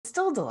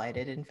still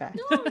delighted, in fact.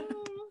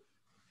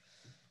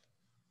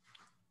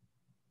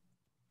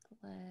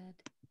 Glad.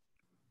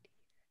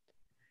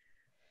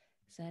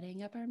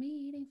 Setting up our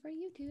meeting for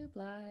YouTube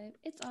Live.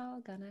 It's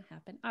all gonna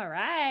happen. All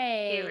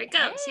right. Here it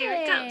goes. Here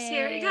it goes.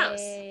 Here it goes.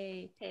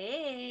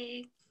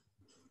 Hey.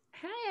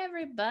 Hi,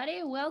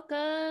 everybody.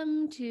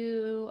 Welcome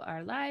to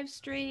our live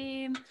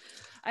stream.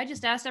 I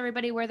just asked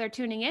everybody where they're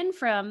tuning in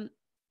from.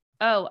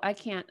 Oh, I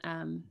can't.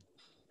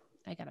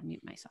 I gotta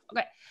mute myself.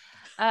 Okay.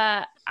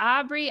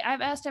 Aubrey, I've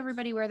asked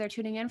everybody where they're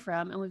tuning in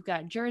from, and we've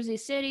got Jersey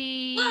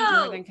City,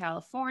 Northern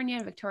California,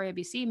 Victoria,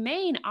 BC,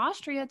 Maine,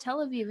 Austria,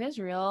 Tel Aviv,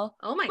 Israel,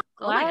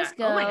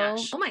 Glasgow,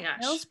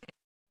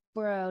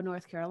 Hillsborough,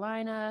 North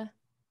Carolina,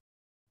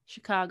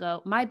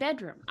 Chicago, my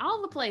bedroom,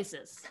 all the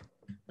places.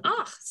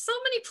 Oh, so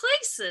many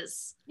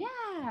places.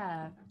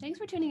 Yeah. Thanks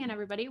for tuning in,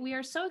 everybody. We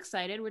are so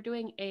excited. We're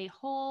doing a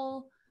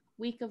whole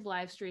week of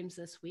live streams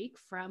this week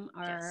from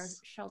our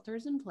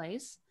shelters in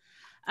place.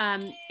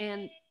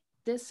 And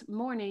this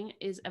morning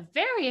is a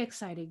very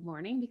exciting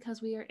morning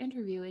because we are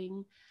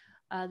interviewing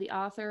the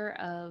author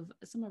of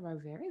some of our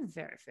very,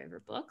 very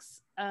favorite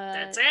books.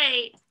 That's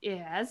right.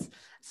 Yes.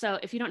 So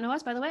if you don't know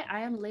us, by the way,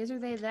 I am Laser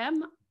They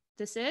Them.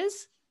 This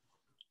is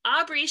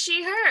Aubrey,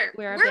 she, her.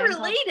 We're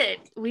related.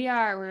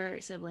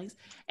 We're siblings.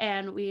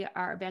 And we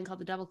are a band called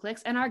the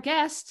Doubleclicks. And our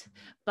guest,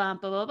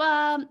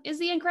 is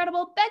the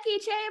incredible Becky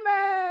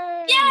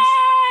Chambers. Yay!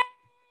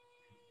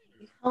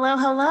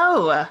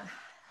 Hello. Hi,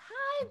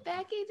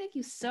 Becky. Thank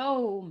you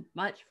so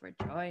much for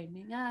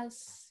joining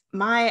us.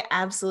 My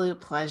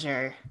absolute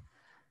pleasure.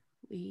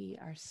 We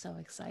are so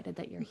excited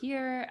that you're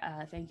here.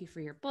 Thank you for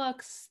your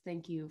books.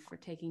 Thank you for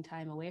taking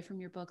time away from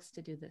your books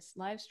to do this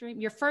live stream.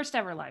 Your first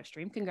ever live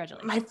stream.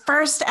 Congratulations. My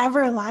first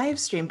ever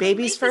live stream.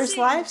 Baby's first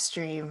live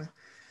stream.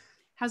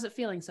 How's it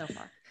feeling so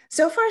far?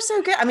 So far,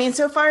 so good. I mean,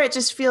 so far it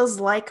just feels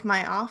like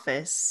my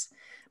office,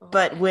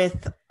 but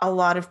with a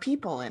lot of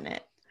people in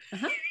it.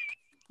 Uh-huh.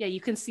 Yeah,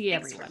 you can see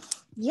everyone.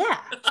 Yeah.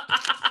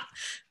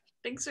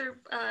 Thanks for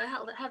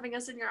having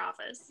us in your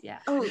office. Yeah.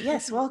 Oh,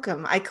 yes.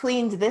 Welcome. I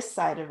cleaned this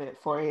side of it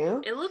for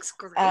you. It looks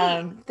great.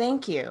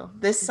 Thank you.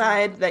 This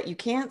side that you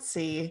can't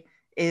see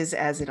is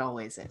as it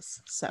always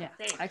is. So yeah,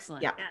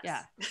 excellent. Yeah.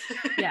 Yes.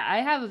 Yeah. I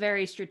have a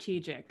very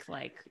strategic,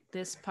 like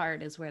this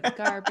part is where the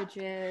garbage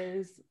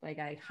is. Like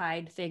I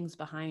hide things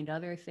behind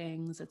other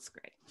things. It's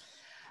great.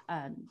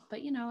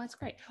 But you know, it's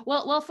great.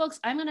 Well,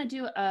 folks, I'm going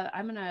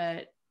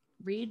to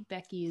read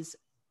Becky's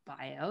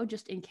bio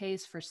just in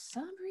case for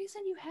some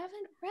reason you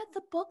haven't read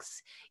the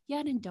books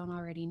yet and don't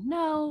already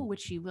know,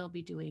 which you will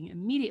be doing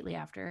immediately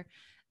after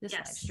this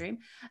live stream.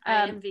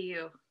 I envy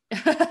you.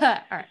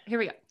 All right, here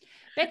we go.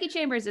 Becky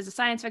Chambers is a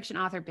science fiction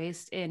author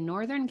based in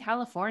Northern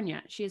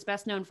California. She is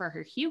best known for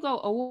her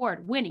Hugo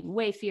Award winning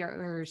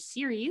Wayfarer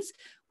series,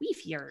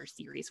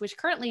 which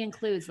currently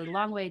includes The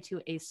Long Way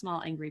to a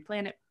Small Angry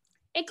Planet,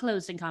 A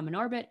Closed and Common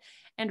Orbit,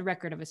 and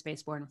Record of a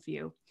Spaceborne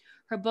Few.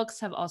 Her books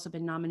have also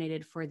been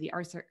nominated for the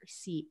Arthur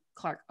C.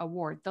 Clarke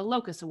Award, the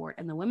Locus Award,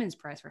 and the Women's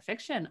Prize for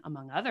Fiction,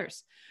 among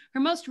others. Her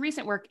most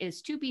recent work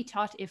is To Be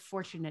Taught If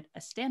Fortunate, a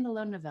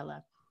standalone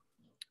novella.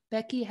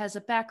 Becky has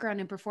a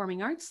background in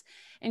performing arts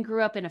and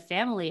grew up in a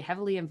family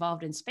heavily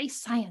involved in space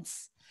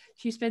science.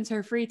 She spends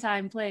her free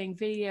time playing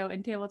video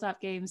and tabletop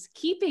games,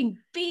 keeping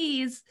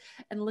bees,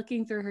 and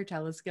looking through her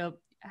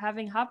telescope.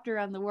 Having hopped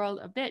around the world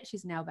a bit,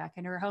 she's now back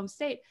in her home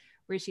state,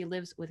 where she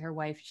lives with her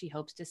wife. She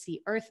hopes to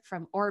see Earth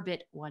from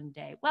orbit one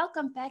day.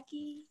 Welcome,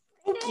 Becky.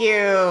 Thank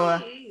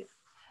you.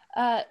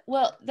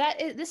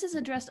 This is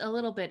addressed a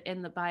little bit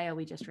in the bio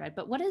we just read,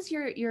 but what is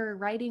your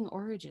writing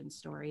origin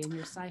story and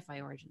your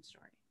sci-fi origin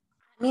story?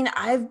 I mean,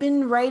 I've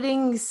been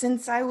writing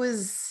since I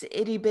was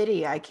itty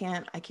bitty. I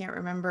can't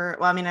remember.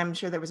 Well, I mean, I'm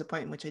sure there was a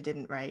point in which I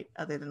didn't write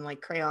other than like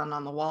crayon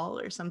on the wall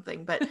or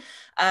something. But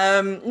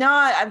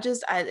no,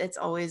 it's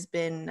always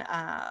been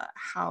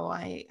how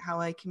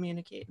I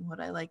communicate and what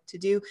I like to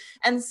do.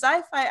 And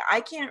sci-fi,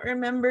 I can't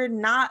remember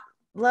not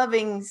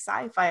loving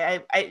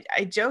sci-fi.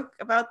 I joke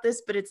about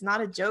this, but it's not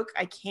a joke.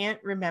 I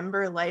can't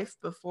remember life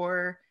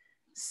before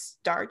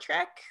Star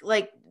Trek.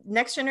 Like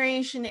Next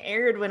Generation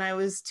aired when I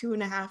was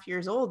 2.5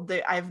 years old.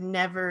 I've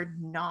never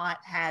not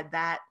had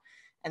that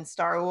and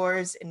Star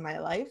Wars in my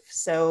life.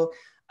 So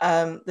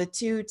the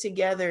two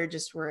together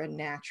just were a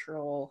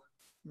natural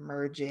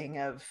merging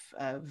of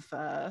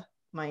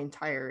my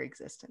entire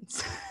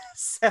existence.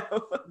 So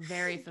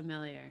very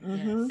familiar.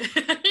 Mm-hmm.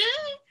 Yes.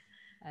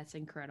 That's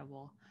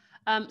incredible.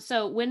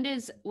 So when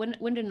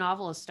do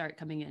novels start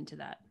coming into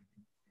that?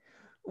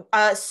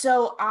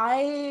 So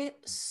I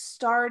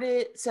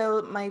started,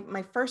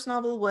 my first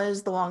novel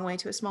was The Long Way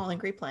to a Small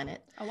Angry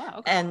Planet. Oh, wow.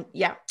 Okay. And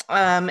yeah.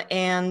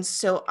 And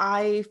so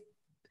I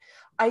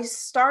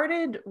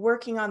started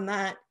working on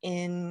that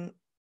I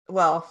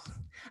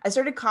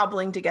started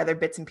cobbling together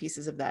bits and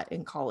pieces of that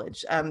in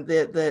college.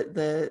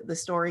 The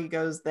story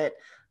goes that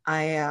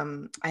I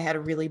had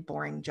a really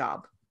boring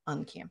job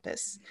on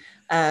campus.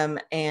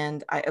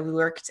 And I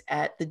worked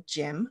at the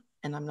gym,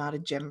 and I'm not a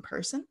gym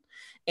person.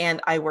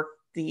 And I worked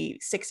the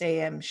 6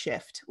 a.m.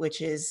 shift,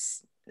 which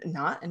is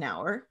not an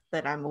hour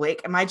that I'm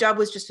awake. And my job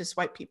was just to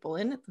swipe people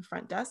in at the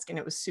front desk, and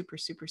it was super,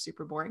 super,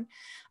 super boring.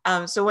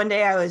 So one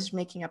day I was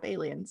making up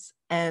aliens,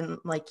 and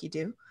like you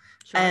do.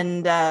 Sure.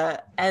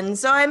 And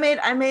so I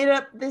made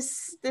up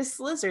this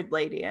lizard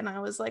lady, and I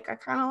was like, I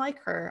kind of like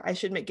her. I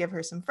should give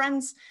her some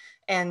friends,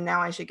 and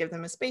now I should give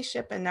them a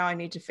spaceship, and now I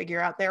need to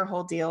figure out their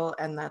whole deal.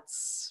 And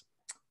that's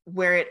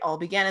where it all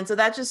began. And so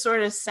that just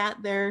sort of sat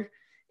there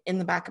in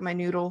the back of my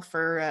noodle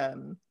for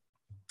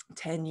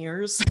 10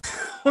 years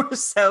or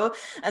so,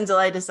 until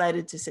I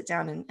decided to sit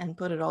down and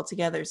put it all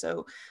together.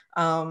 So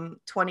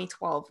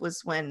 2012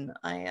 was when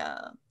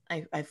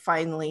I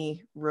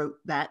finally wrote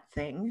that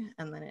thing,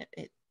 and then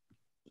it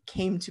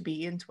came to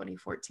be in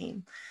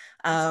 2014.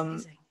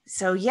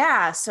 So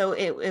yeah, so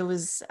it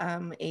was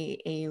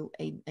a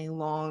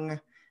long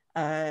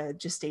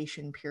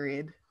gestation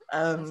period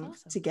awesome.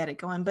 To get it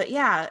going. But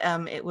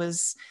yeah, it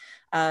was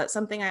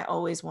something I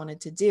always wanted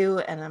to do,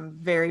 and I'm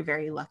very,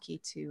 very lucky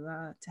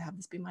to have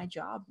this be my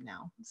job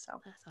now.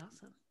 So that's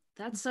awesome.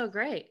 That's so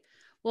great.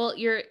 Well,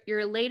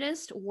 your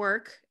latest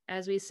work,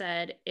 as we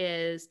said,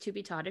 is To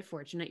Be Taught If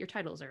Fortunate. Your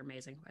titles are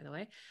amazing, by the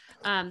way.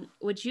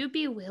 Would you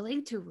be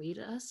willing to read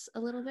us a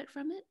little bit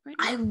from it right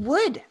now? I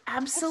would,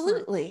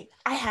 absolutely. Excellent.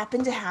 I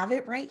happen to have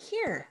it right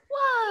here.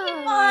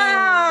 Whoa!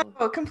 Wow!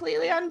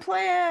 Completely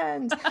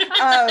unplanned.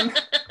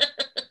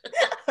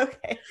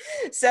 Okay,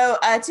 so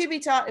To Be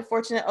Taught If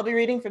Fortunate, I'll be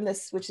reading from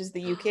this, which is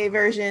the UK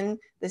version.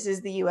 This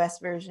is the US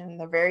version.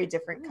 They're very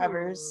different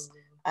covers,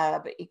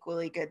 but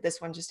equally good.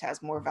 This one just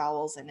has more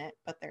vowels in it,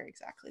 but they're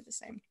exactly the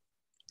same.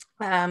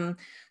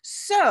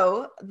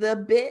 So the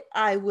bit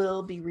I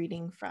will be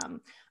reading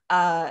from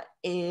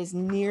is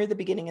near the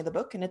beginning of the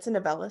book, and it's a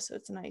novella, so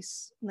it's a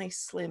nice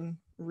slim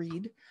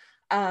read.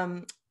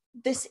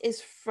 This is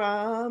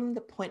from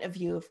the point of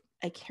view of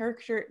a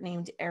character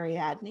named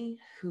Ariadne,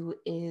 who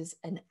is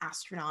an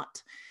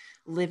astronaut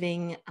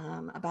living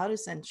about a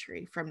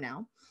century from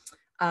now.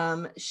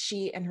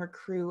 She and her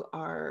crew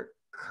are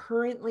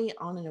currently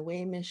on an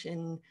away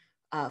mission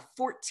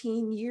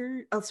 14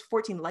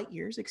 light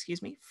years,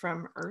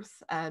 from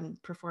Earth,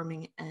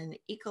 performing an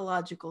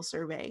ecological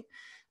survey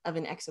of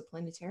an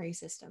exoplanetary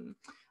system.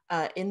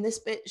 In this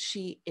bit,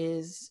 she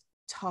is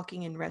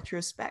talking in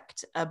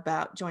retrospect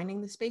about joining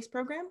the space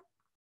program.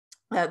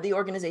 The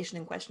organization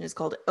in question is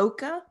called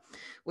OCA,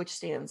 which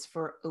stands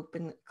for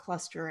Open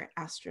Cluster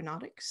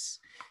Astronautics.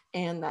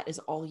 And that is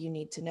all you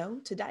need to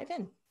know to dive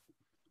in.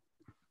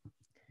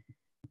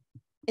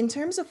 In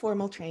terms of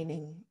formal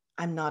training,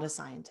 I'm not a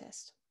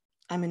scientist.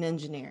 I'm an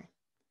engineer.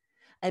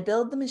 I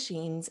build the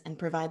machines and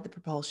provide the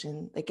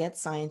propulsion that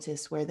gets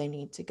scientists where they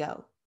need to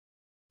go.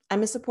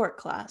 I'm a support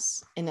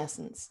class, in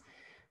essence.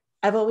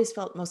 I've always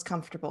felt most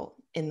comfortable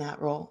in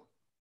that role.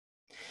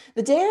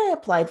 The day I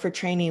applied for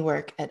trainee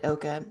work at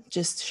OCA,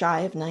 just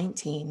shy of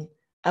 19,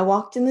 I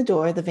walked in the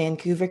door of the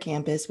Vancouver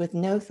campus with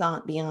no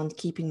thought beyond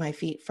keeping my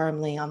feet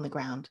firmly on the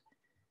ground.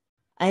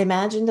 I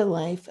imagined a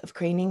life of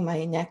craning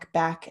my neck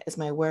back as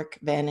my work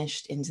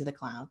vanished into the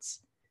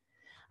clouds.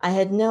 I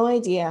had no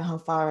idea how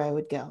far I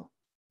would go,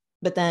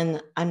 but then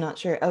I'm not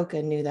sure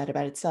OCA knew that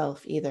about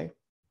itself either.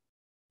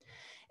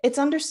 It's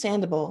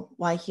understandable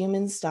why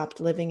humans stopped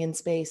living in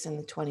space in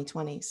the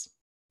 2020s.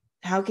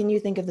 How can you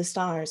think of the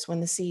stars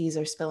when the seas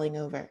are spilling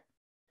over?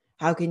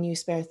 How can you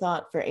spare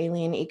thought for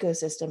alien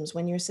ecosystems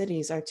when your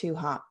cities are too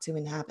hot to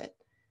inhabit?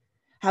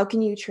 How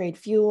can you trade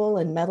fuel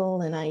and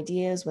metal and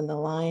ideas when the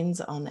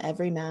lines on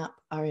every map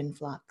are in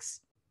flux?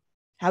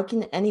 How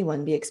can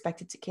anyone be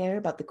expected to care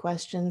about the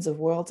questions of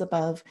worlds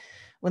above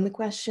when the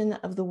question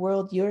of the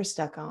world you're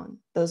stuck on,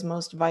 those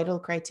most vital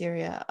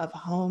criteria of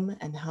home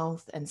and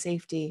health and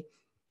safety,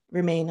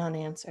 remain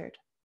unanswered?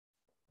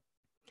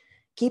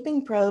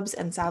 Keeping probes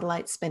and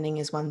satellites spinning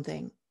is one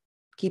thing.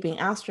 Keeping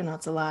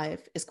astronauts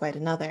alive is quite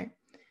another.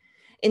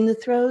 In the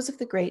throes of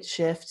the Great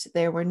Shift,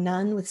 there were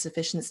none with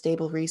sufficient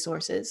stable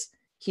resources,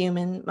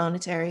 human,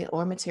 monetary,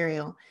 or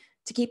material,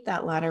 to keep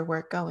that latter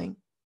work going.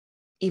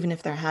 Even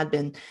if there had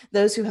been,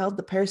 those who held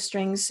the purse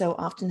strings so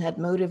often had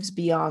motives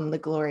beyond the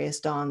glorious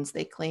dawns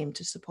they claimed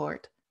to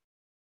support.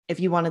 If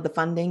you wanted the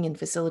funding and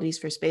facilities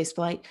for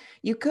spaceflight,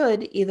 you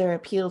could either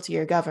appeal to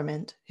your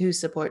government, whose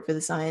support for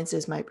the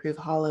sciences might prove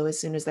hollow as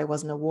soon as there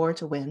wasn't a war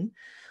to win,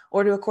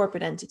 or to a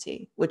corporate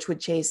entity, which would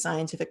chase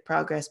scientific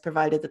progress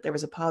provided that there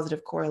was a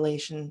positive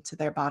correlation to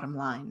their bottom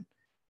line.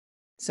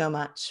 So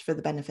much for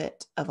the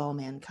benefit of all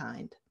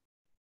mankind.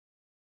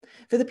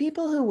 For the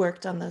people who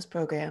worked on those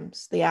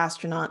programs, the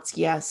astronauts,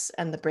 yes,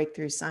 and the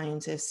breakthrough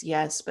scientists,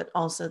 yes, but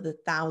also the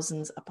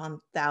thousands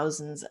upon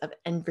thousands of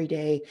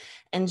everyday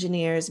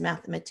engineers,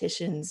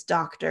 mathematicians,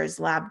 doctors,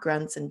 lab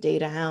grunts, and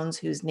data hounds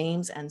whose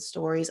names and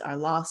stories are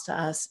lost to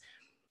us,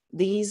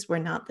 these were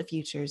not the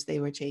futures they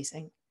were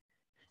chasing.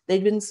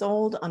 They'd been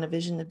sold on a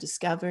vision of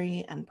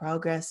discovery and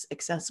progress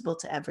accessible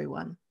to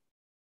everyone,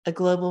 a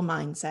global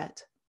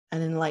mindset,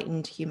 an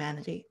enlightened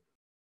humanity.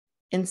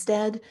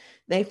 Instead,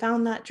 they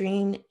found that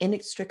dream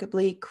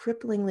inextricably,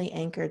 cripplingly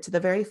anchored to the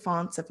very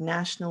fonts of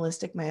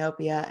nationalistic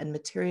myopia and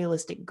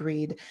materialistic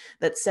greed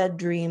that said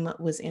dream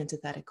was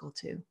antithetical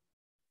to.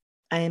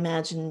 I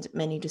imagined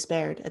many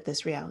despaired at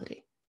this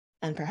reality,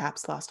 and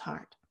perhaps lost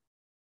heart.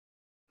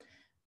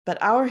 But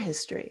our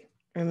history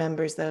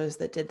remembers those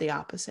that did the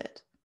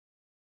opposite.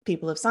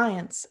 People of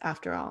science,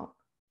 after all,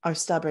 are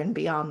stubborn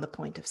beyond the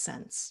point of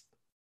sense.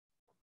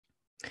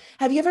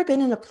 Have you ever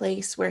been in a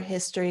place where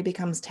history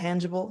becomes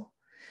tangible,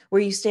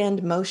 where you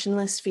stand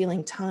motionless,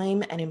 feeling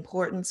time and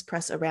importance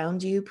press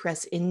around you,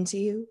 press into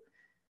you?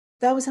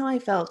 That was how I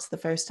felt the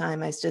first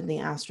time I stood in the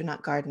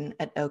astronaut garden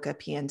at Oka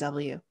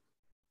PNW.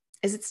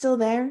 Is it still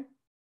there?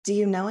 Do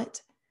you know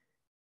it?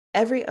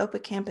 Every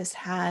OPA campus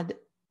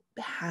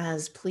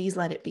has, please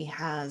let it be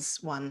has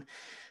one,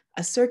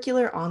 a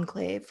circular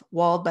enclave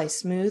walled by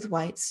smooth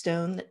white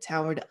stone that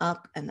towered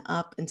up and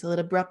up until it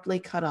abruptly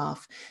cut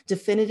off,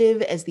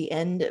 definitive as the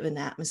end of an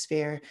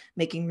atmosphere,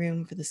 making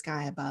room for the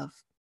sky above.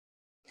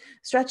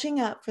 Stretching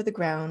up for the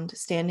ground,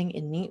 standing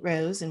in neat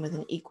rows and with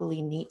an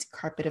equally neat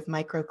carpet of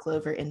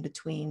microclover in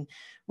between,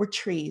 were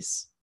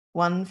trees,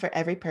 one for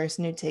every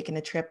person who'd taken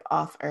a trip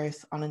off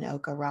Earth on an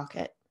Oka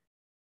rocket.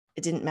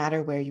 It didn't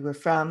matter where you were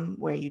from,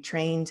 where you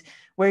trained,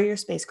 where your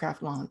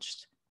spacecraft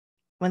launched.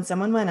 When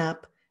someone went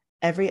up,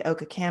 every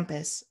Oka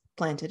campus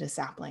planted a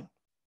sapling.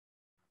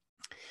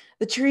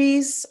 The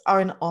trees are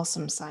an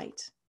awesome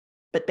sight,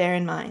 but bear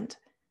in mind,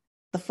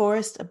 the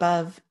forest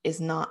above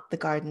is not the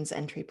garden's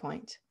entry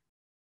point.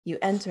 You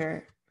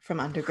enter from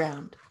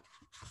underground.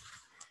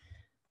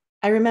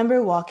 I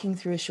remember walking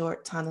through a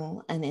short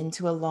tunnel and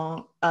into a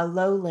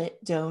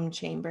low-lit dome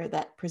chamber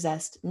that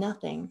possessed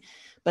nothing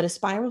but a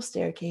spiral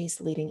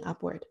staircase leading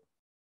upward.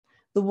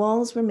 The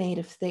walls were made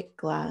of thick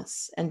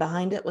glass, and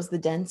behind it was the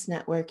dense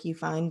network you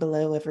find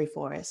below every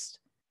forest.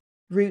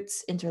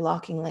 Roots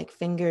interlocking like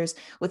fingers,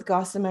 with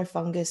gossamer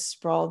fungus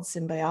sprawled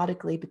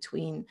symbiotically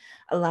between,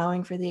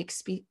 allowing for the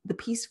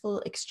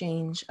peaceful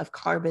exchange of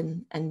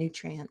carbon and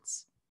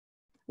nutrients.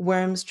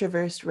 Worms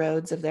traversed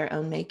roads of their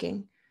own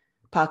making.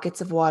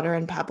 Pockets of water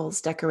and pebbles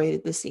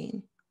decorated the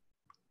scene.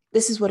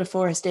 This is what a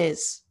forest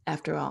is,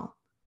 after all.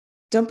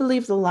 Don't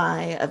believe the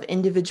lie of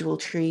individual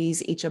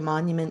trees, each a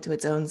monument to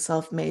its own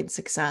self-made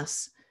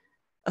success.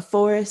 A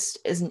forest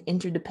is an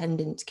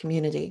interdependent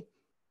community.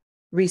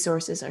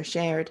 Resources are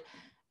shared,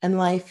 and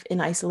life in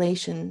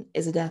isolation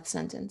is a death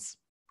sentence.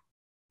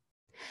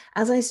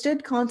 As I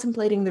stood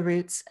contemplating the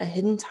roots, a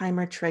hidden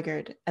timer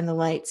triggered and the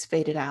lights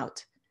faded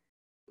out.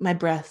 My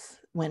breath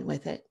went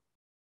with it.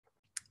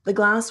 The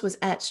glass was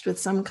etched with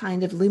some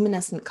kind of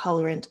luminescent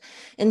colorant,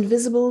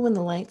 invisible when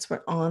the lights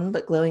were on,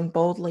 but glowing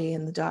boldly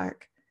in the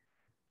dark.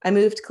 I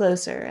moved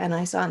closer and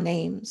I saw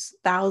names,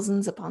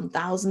 thousands upon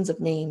thousands of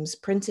names,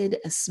 printed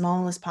as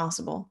small as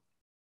possible.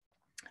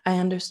 I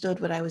understood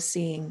what I was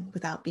seeing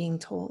without being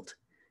told.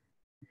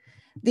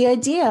 The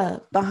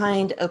idea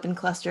behind open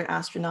cluster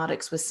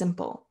astronautics was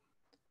simple: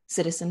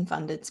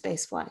 citizen-funded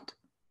spaceflight,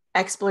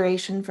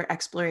 exploration for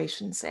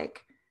exploration's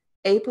sake,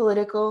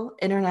 apolitical,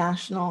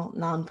 international,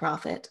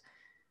 nonprofit.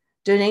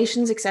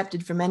 Donations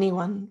accepted from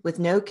anyone, with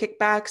no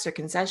kickbacks or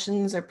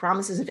concessions or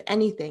promises of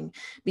anything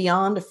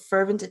beyond a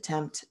fervent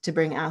attempt to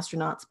bring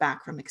astronauts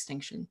back from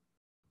extinction.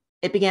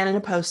 It began in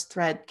a post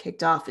thread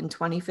kicked off in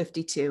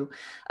 2052,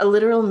 a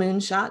literal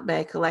moonshot by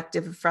a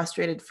collective of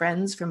frustrated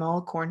friends from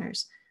all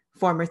corners,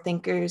 former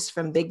thinkers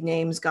from big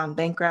names gone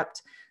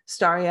bankrupt,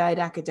 starry-eyed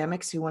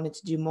academics who wanted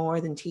to do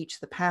more than teach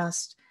the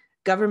past,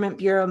 government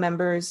bureau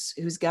members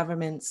whose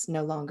governments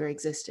no longer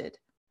existed.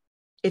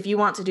 If you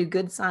want to do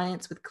good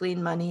science with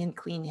clean money and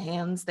clean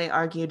hands, they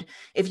argued,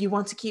 if you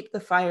want to keep the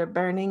fire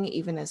burning,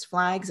 even as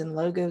flags and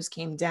logos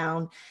came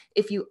down,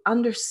 if you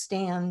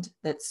understand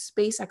that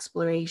space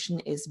exploration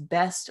is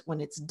best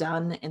when it's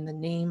done in the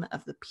name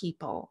of the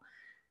people,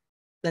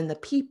 then the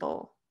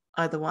people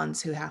are the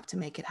ones who have to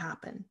make it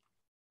happen.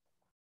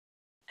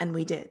 And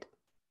we did.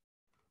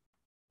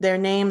 Their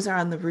names are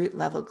on the root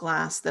level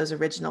glass, those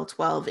original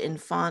 12, in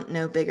font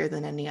no bigger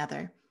than any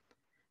other.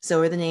 So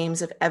are the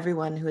names of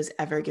everyone who has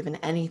ever given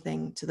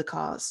anything to the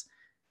cause.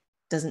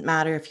 Doesn't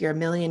matter if you're a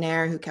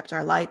millionaire who kept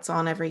our lights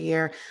on every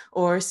year,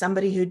 or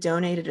somebody who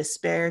donated a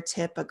spare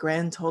tip a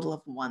grand total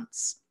of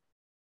once.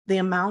 The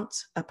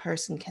amount a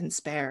person can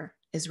spare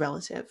is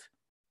relative.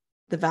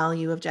 The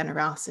value of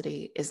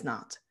generosity is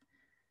not.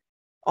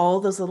 All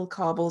those little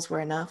cobbles were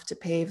enough to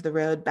pave the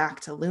road back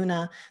to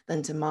Luna,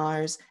 then to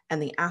Mars,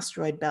 and the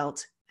asteroid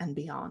belt, and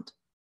beyond.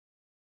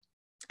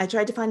 I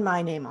tried to find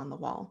my name on the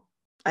wall.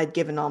 I'd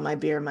given all my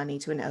beer money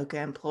to an Oka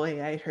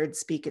employee I had heard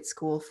speak at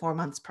school 4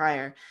 months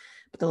prior,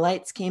 but the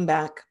lights came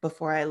back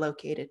before I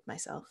located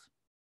myself.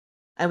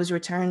 I was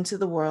returned to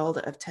the world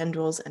of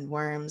tendrils and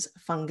worms,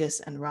 fungus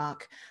and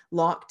rock,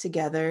 locked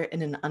together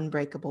in an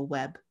unbreakable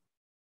web.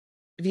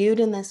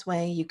 Viewed in this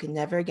way, you can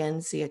never again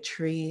see a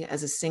tree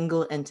as a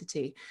single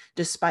entity,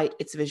 despite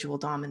its visual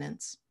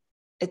dominance.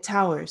 It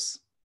towers.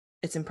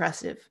 It's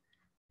impressive.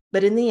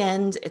 But in the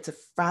end, it's a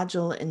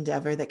fragile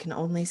endeavor that can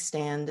only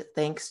stand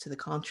thanks to the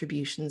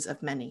contributions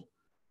of many.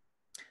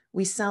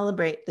 We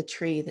celebrate the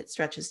tree that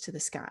stretches to the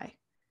sky,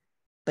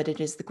 but it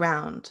is the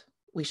ground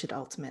we should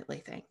ultimately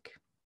thank.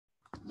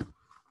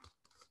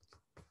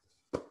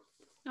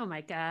 Oh my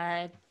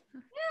God.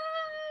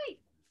 Yay!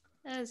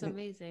 That is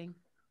amazing.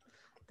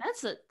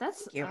 That's Thank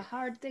you. a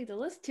hard thing to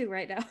listen to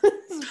right now.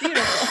 This is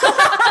beautiful.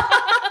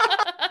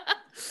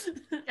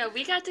 Yeah,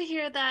 we got to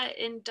hear that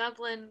in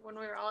Dublin when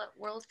we were all at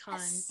Worldcon.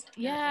 Yes.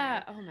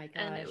 Yeah. Oh my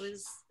gosh. And it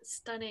was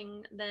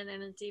stunning then,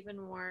 and it's even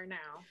more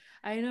now.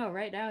 I know.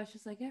 Right now, it's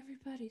just like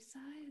everybody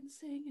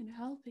sciencing and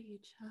helping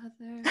each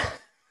other.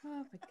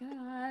 Oh my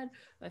god,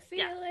 my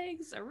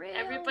feelings are real.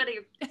 Everybody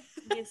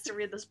needs to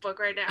read this book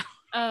right now.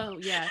 Oh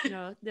yeah,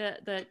 no,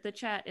 the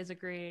chat is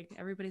agreeing.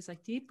 Everybody's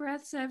like, deep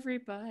breaths,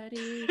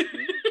 everybody.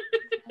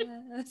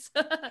 Yes.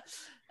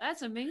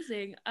 That's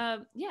amazing.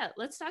 Yeah,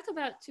 let's talk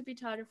about To Be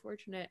Taught or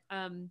Fortunate.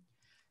 I'm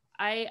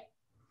not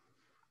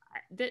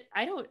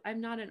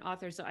an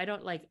author, so I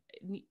don't like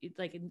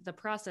the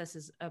process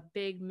is a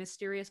big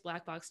mysterious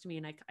black box to me,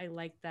 and I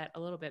like that a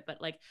little bit.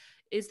 But like,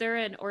 is there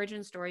an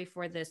origin story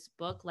for this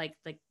book? Like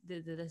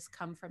did this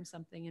come from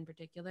something in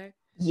particular?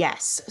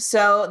 Yes.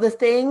 So the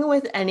thing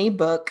with any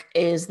book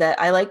is that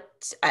I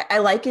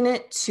liken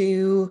it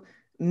to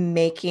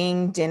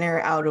making dinner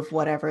out of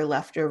whatever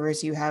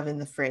leftovers you have in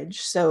the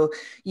fridge. So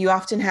you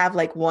often have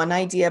like one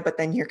idea, but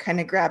then you're kind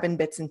of grabbing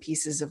bits and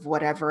pieces of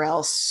whatever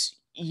else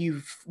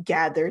you've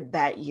gathered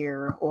that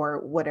year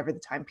or whatever the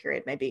time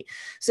period may be.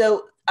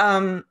 So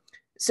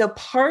so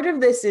part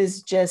of this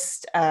is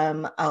just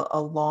a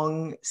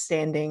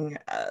long-standing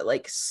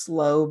like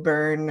slow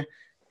burn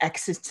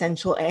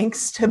existential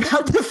angst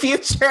about the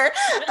future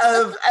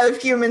of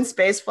human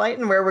spaceflight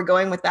and where we're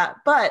going with that.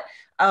 But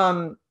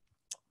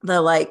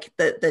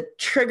the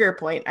trigger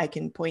point I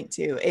can point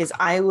to is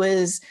I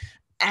was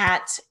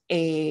at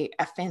a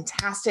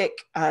fantastic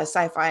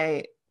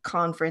sci-fi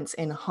conference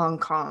in Hong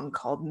Kong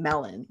called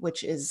Melon,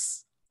 which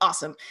is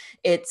awesome.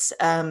 It's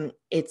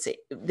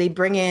they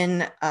bring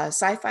in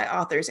sci-fi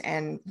authors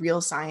and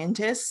real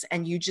scientists,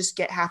 and you just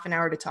get half an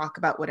hour to talk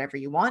about whatever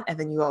you want, and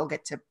then you all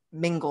get to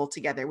mingle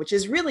together, which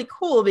is really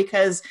cool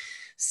because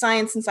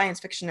science and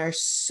science fiction are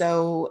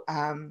so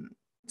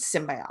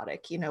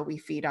symbiotic. You know, we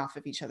feed off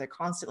of each other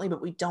constantly,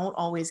 but we don't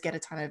always get a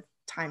ton of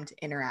time to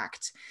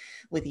interact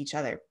with each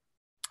other.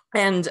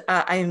 And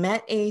I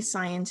met a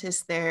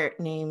scientist there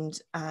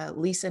named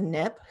Lisa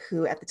Knipp,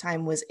 who at the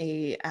time was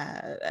a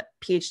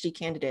PhD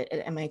candidate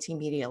at MIT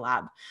Media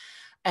Lab.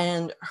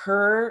 And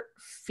her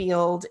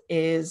field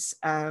is,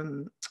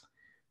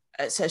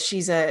 so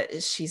she's a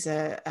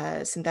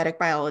synthetic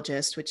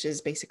biologist, which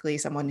is basically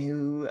someone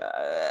who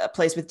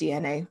plays with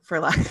DNA, for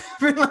life,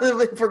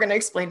 if we're going to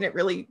explain it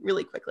really,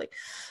 really quickly.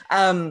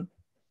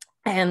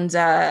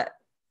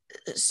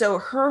 So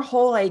her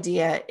whole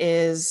idea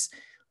is,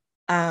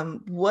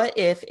 what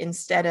if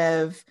instead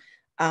of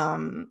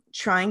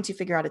trying to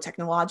figure out a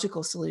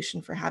technological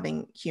solution for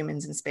having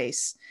humans in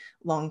space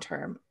long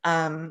term,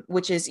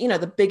 which is, you know,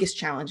 the biggest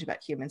challenge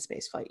about human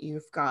spaceflight.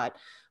 You've got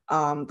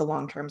the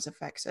long term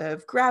effects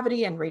of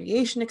gravity and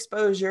radiation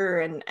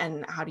exposure,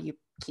 and how do you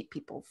keep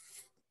people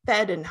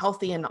fed and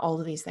healthy and all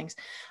of these things.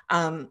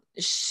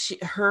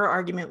 Her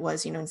argument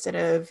was, you know, instead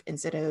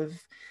of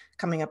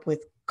coming up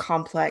with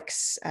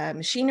complex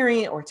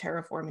machinery or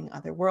terraforming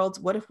other worlds,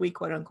 what if we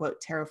quote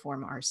unquote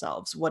terraform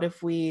ourselves? What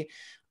if we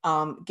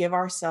give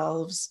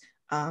ourselves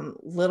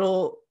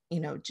little, you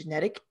know,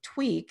 genetic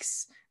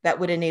tweaks that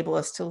would enable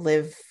us to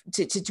live,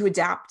 to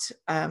adapt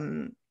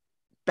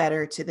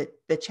better to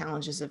the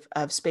challenges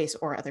of space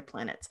or other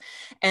planets?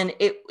 And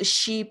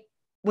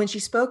when she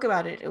spoke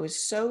about it, it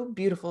was so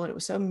beautiful and it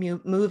was so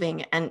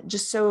moving and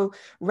just so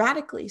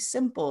radically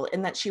simple,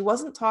 in that she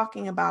wasn't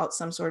talking about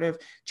some sort of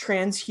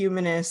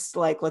transhumanist,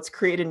 like, let's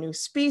create a new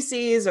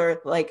species, or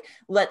like,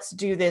 let's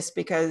do this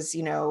because,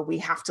 you know, we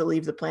have to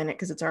leave the planet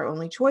because it's our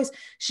only choice.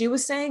 She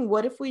was saying,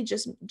 what if we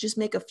just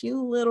make a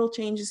few little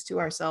changes to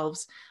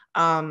ourselves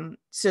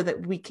so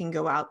that we can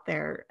go out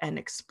there and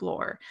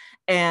explore?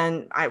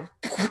 And I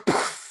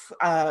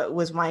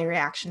was my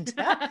reaction to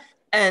that.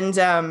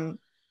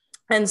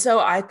 And so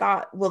I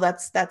thought, well,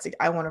 that's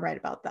I want to write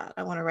about that.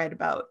 I want to write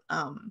about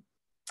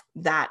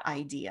that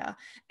idea.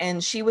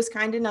 And she was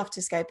kind enough to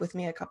Skype with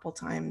me a couple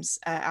times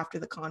after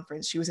the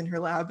conference. She was in her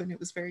lab, and it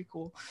was very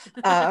cool.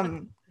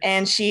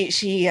 And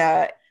she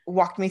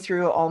walked me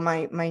through all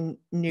my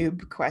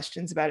noob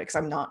questions about it, because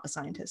I'm not a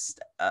scientist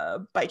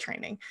by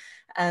training.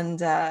 And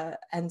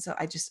so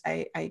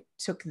I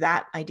took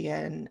that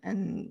idea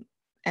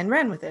and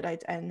ran with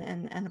it.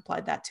 And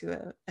applied that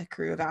to a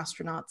crew of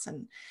astronauts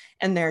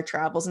and their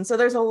travels. And so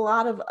there's a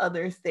lot of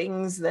other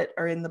things that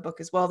are in the book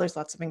as well. There's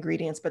lots of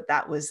ingredients, but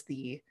that was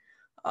the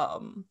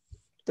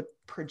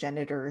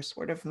progenitor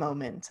sort of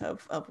moment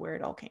of where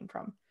it all came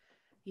from.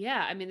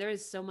 Yeah, I mean, there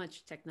is so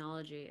much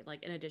technology,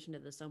 like in addition to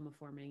the soma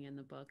forming in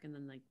the book, and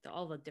then like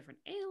all the different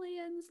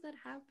aliens that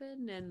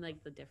happen, and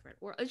like the different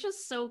world. It's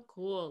just so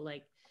cool.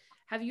 Like,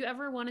 have you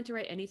ever wanted to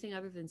write anything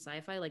other than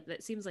sci-fi? Like,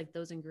 that seems like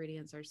those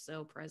ingredients are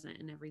so present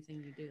in everything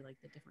you do, like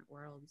the different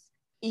worlds.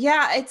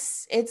 Yeah,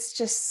 it's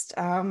just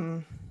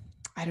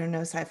I don't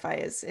know, sci-fi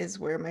is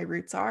where my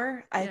roots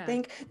are. I Yeah.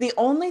 think the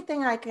only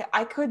thing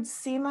I could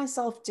see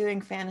myself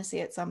doing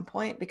fantasy at some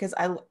point, because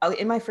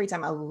in my free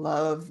time I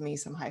love me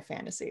some high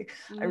fantasy.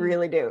 I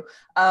really do.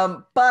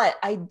 But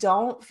I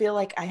don't feel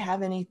like I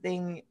have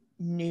anything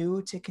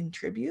new to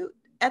contribute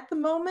at the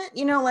moment.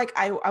 You know, like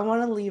I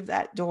want to leave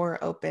that door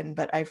open,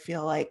 but I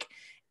feel like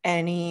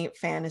any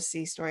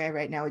fantasy story I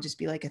write now would just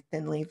be like a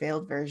thinly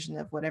veiled version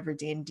of whatever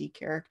D&D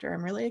character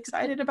I'm really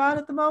excited about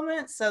at the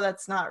moment. So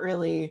that's not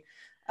really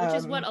Which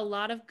is what a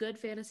lot of good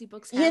fantasy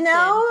books have you been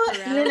know,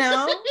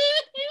 throughout.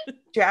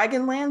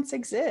 Dragonlance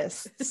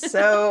exists.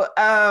 So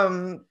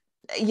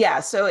yeah,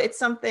 so it's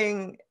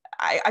something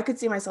I could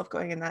see myself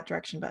going in that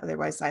direction, but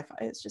otherwise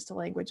sci-fi is just a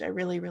language I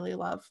really, really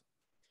love.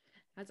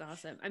 That's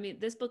awesome. I mean,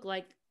 this book,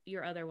 like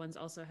your other ones,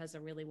 also has a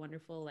really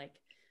wonderful, like,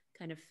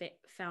 kind of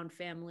found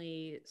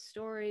family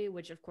story,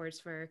 which, of course,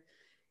 for,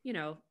 you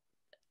know,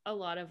 a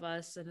lot of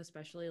us, and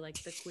especially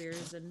like the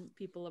queers and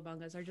people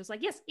among us, are just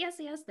like, yes, yes,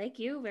 yes, thank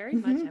you very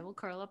much. I will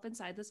curl up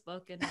inside this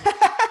book. And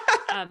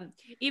like,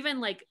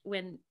 even like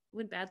when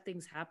bad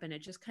things happen, it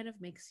just kind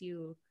of makes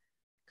you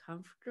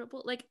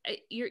comfortable. Like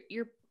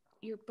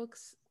your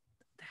books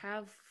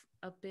have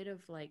a bit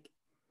of like,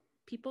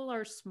 people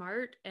are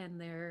smart and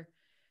they're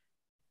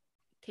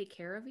take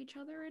care of each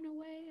other in a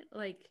way,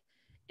 like,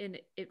 and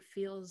it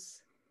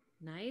feels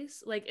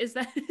nice. Like, is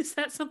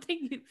that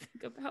something you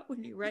think about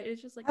when you write?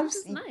 It's just like, this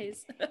is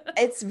nice.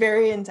 It's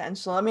very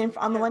intentional. I mean,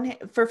 on the one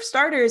hand, for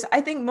starters,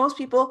 I think most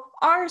people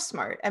are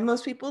smart and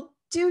most people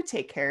do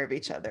take care of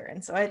each other,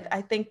 and so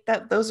I think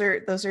that those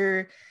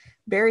are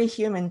very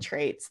human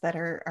traits that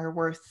are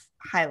worth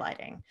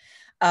highlighting.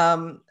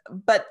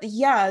 But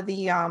yeah,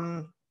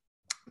 the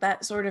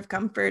that sort of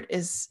comfort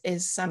is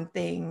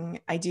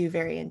something I do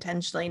very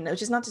intentionally,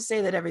 which is not to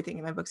say that everything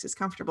in my books is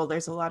comfortable.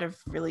 There's a lot of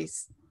really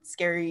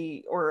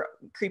scary or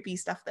creepy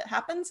stuff that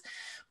happens,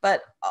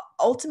 but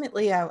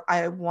ultimately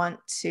I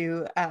want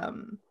to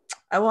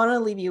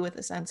leave you with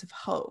a sense of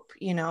hope.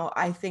 You know,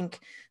 I think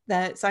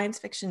that science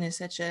fiction is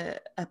such a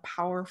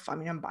powerful, I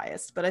mean, I'm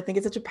biased, but I think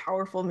it's such a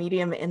powerful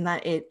medium in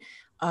that it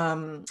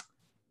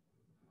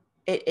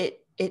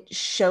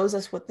shows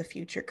us what the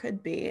future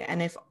could be.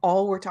 And if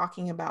all we're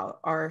talking about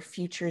are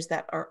futures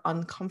that are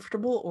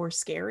uncomfortable or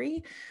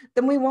scary,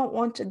 then we won't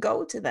want to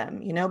go to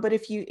them, you know. But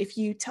if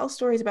you tell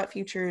stories about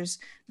futures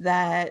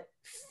that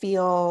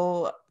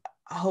feel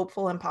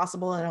hopeful and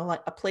possible, and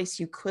a place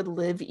you could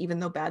live even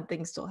though bad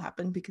things still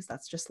happen, because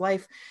that's just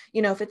life,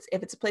 you know, if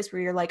it's a place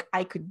where you're like,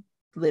 I could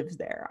live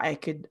there, I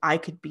could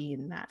be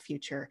in that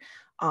future,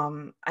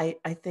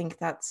 I think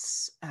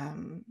that's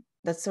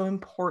so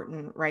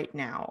important right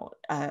now,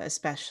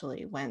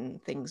 especially when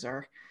things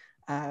are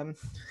a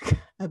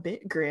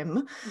bit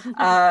grim.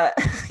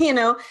 You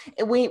know,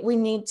 we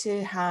need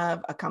to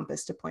have a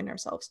compass to point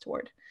ourselves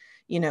toward.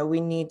 You know, we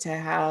need to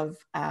have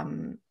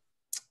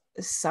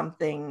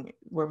something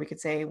where we could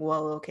say,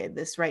 well, okay,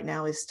 this right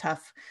now is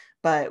tough,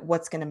 but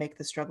what's going to make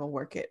the struggle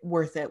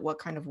worth it? What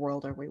kind of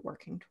world are we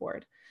working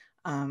toward?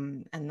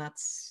 And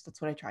that's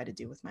what I try to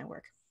do with my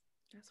work.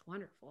 That's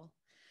wonderful.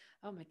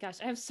 Oh my gosh,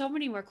 I have so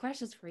many more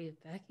questions for you,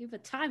 Becky,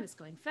 but time is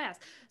going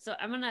fast. So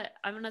I'm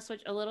gonna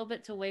switch a little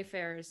bit to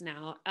Wayfarers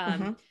now.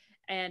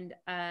 And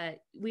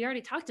we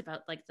already talked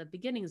about like the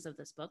beginnings of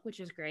this book, which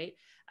is great,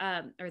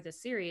 or the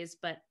series.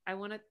 But I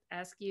want to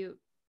ask you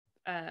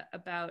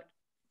about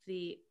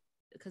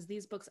because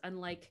these books,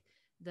 unlike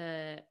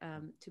the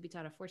To Be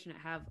Taught of Fortunate,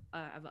 have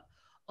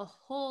a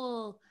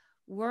whole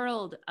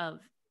world of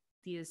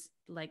these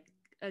like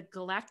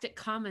galactic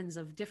commons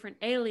of different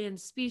alien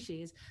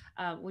species,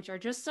 which are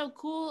just so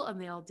cool,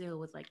 and they all deal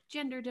with like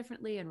gender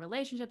differently and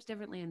relationships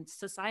differently and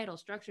societal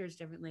structures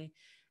differently.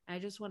 And I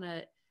just want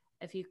to,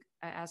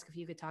 ask if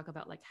you could talk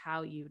about like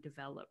how you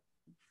develop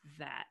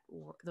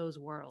those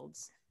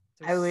worlds.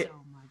 There's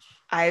so much.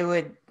 I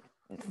would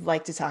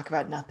like to talk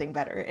about nothing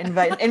better.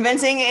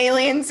 Inventing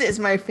aliens is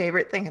my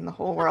favorite thing in the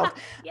whole world.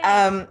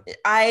 I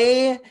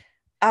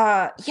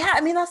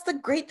mean, that's the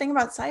great thing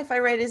about sci-fi,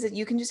 right? Is that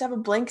you can just have a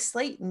blank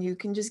slate and you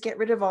can just get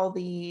rid of all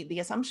the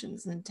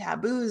assumptions and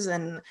taboos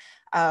and,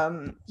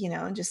 you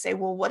know, and just say,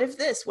 well, what if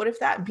this, what if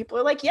that? And people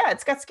are like, yeah,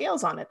 it's got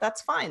scales on it.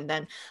 That's fine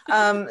then.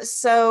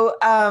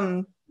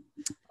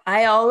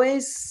 I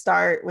always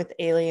start with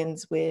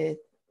aliens with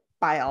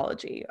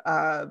biology.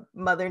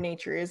 Mother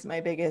Nature is my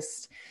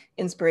biggest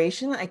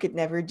inspiration. I could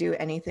never do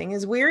anything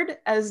as weird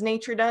as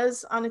nature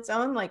does on its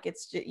own. Like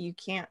it's just, you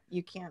can't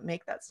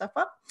make that stuff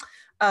up.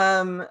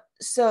 And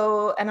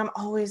I'm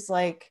always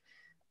like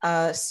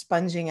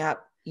sponging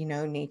up, you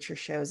know, nature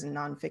shows and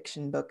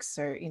nonfiction books,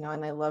 or, you know,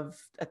 and I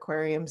love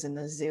aquariums and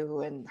the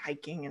zoo and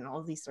hiking and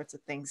all these sorts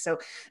of things. So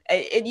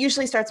it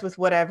usually starts with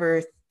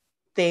whatever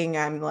thing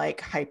I'm like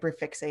hyper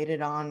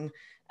fixated on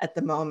at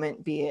the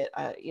moment, be it,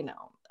 you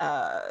know,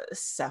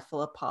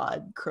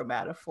 cephalopod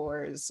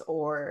chromatophores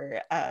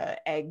or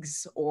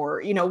eggs,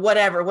 or, you know,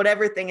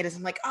 whatever thing it is.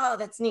 I'm like, oh,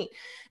 that's neat.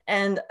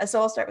 And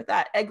so I'll start with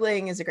that. Egg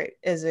laying is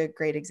a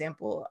great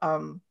example.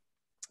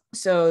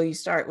 So you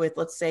start with,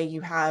 let's say you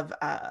have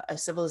a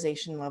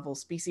civilization level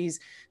species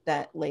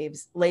that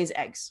lays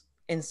eggs.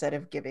 instead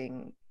of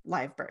giving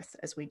live birth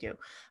as we do.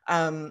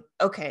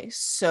 Okay,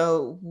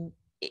 so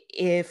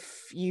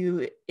if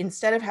you,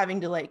 instead of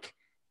having to like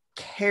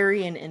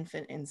carry an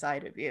infant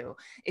inside of you,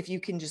 if you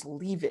can just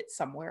leave it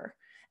somewhere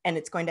and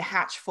it's going to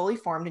hatch fully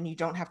formed and you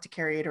don't have to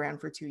carry it around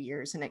for 2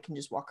 years and it can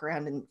just walk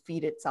around and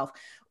feed itself,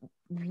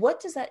 what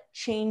does that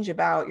change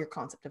about your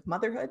concept of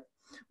motherhood?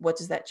 What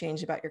does that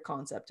change about your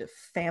concept of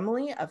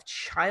family, of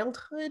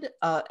childhood?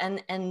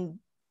 And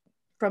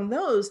from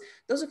those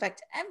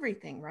affect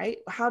everything, right?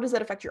 How does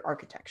that affect your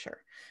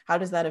architecture? How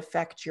does that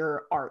affect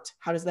your art?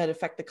 How does that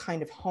affect the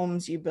kind of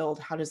homes you build?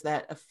 How does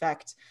that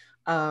affect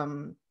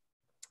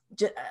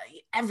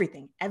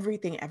everything?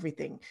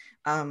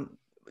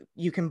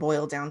 You can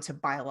boil down to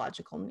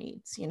biological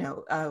needs,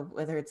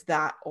 whether it's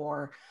that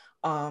or,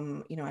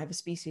 I have a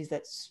species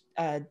that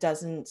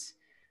doesn't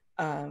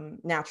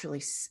naturally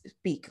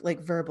speak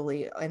like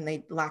verbally, and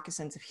they lack a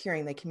sense of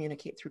hearing. They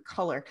communicate through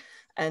color.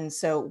 And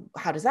so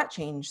how does that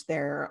change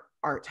their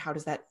art? How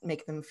does that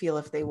make them feel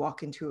if they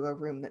walk into a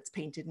room that's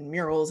painted in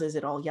murals? Is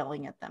it all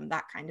yelling at them?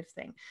 That kind of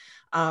thing.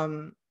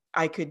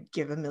 I could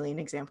give a million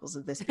examples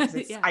of this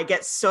because Yeah. I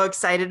get so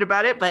excited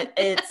about it, but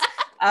it's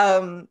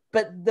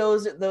but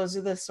those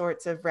are the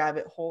sorts of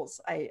rabbit holes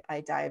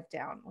I dive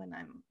down when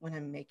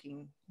I'm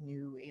making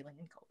new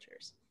alien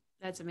cultures.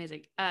 That's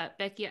amazing.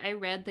 Becky, I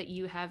read that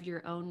you have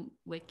your own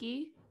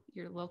wiki,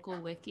 your local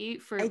wiki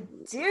for I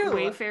do.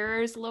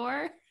 Wayfarers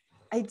lore.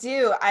 I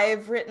do.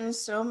 I've written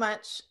so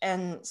much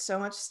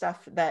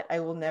stuff that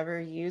I will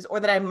never use, or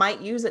that I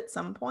might use at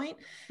some point.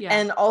 Yeah.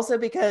 And also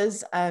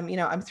because,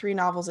 I'm 3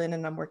 novels in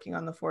and I'm working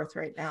on the 4th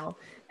right now.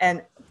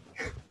 And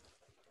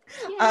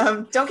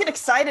don't get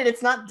excited.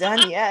 It's not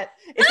done yet.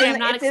 I'm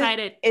not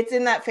excited. It's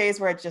in that phase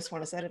where I just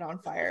want to set it on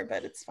fire,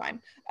 but it's fine.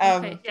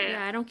 Okay.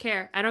 Yeah, I don't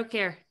care.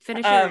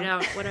 Finish it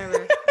out,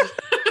 whatever.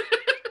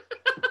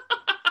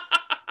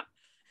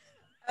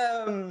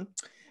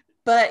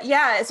 But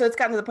yeah, so it's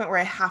gotten to the point where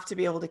I have to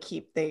be able to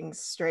keep things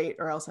straight,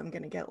 or else I'm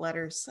going to get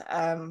letters,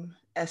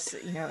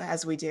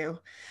 as we do.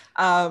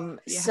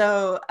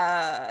 So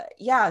I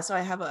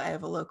have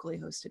a locally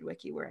hosted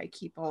wiki where I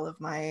keep all of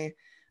my,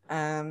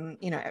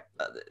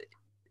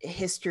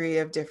 history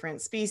of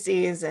different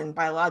species and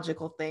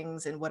biological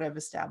things and what I've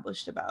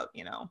established about,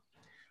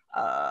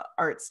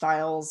 art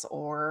styles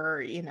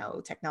or,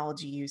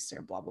 technology use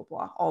or blah, blah,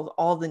 blah,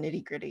 all the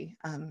nitty gritty.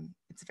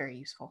 It's very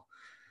useful.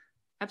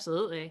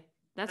 Absolutely.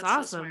 That's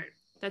awesome. So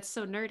that's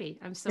so nerdy.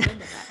 I'm so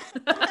into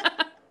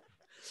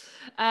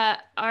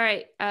that. All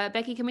right.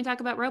 Becky, can we talk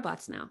about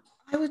robots now?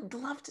 I would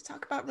love to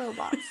talk about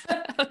robots.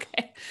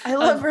 Okay. I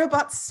love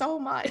robots so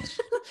much.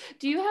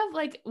 Do you have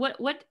like, what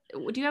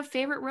do you have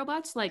favorite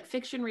robots? Like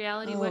fiction,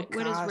 reality? What is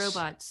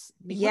robots?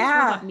 What does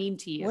robot mean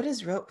to you? What is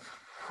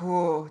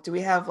do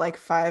we have like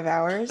 5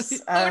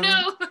 hours? Oh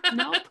no.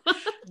 Nope.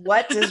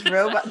 What does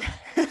robot?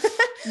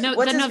 No,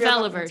 the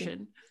novella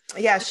version.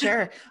 Yeah,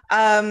 sure.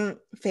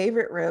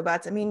 Favorite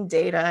robots. I mean,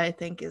 Data, I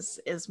think is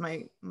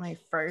my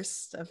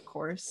first, of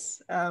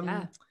course.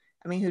 Yeah.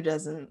 I mean, who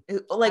doesn't?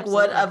 Like, Absolutely.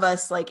 What of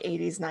us like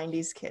 80s,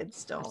 90s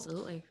kids don't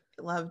Absolutely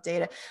love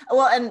Data?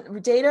 Well,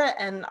 and Data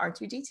and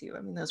R2D2.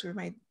 I mean, those were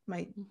my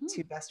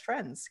 2 best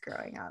friends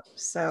growing up.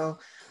 So,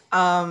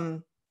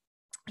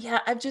 yeah,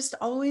 I've just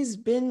always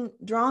been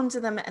drawn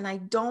to them, and I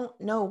don't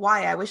know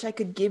why. I wish I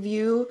could give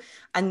you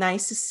a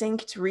nice,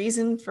 succinct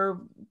reason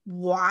for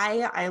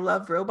why I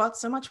love robots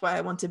so much, why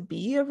I want to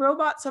be a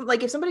robot.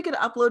 Like, if somebody could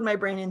upload my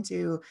brain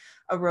into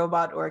a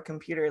robot or a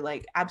computer,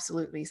 like,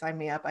 absolutely sign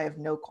me up. I have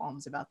no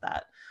qualms about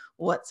that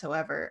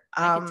whatsoever.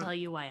 I can tell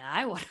you why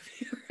I want to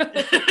be a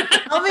robot.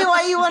 Tell me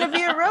why you want to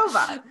be a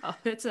robot. Oh,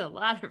 it's a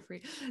lot of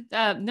free.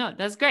 No,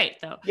 that's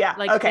great though. Yeah.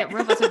 Like, okay. Yeah,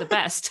 robots are the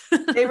best.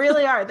 They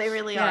really are. They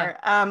really are.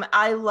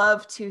 I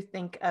love to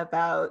think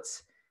about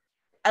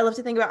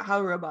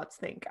how robots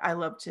think. I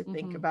love to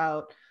think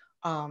about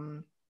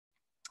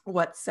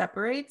what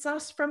separates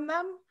us from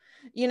them.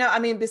 I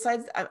mean,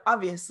 besides,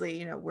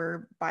 obviously,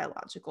 we're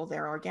biological,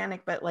 they're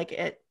organic, but like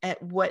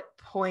at what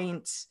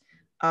point,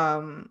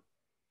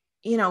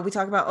 we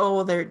talk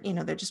about,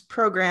 they're just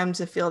programmed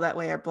to feel that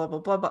way or blah, blah,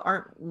 blah, but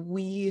aren't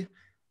we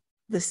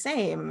the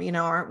same?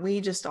 Aren't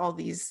we just all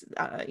these,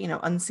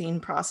 unseen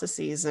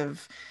processes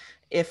of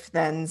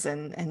if-thens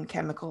and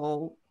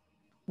chemical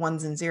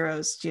ones and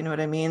zeros? Do you know what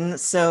I mean?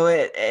 So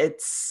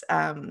it's,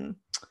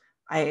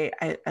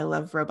 I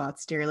love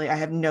robots dearly. I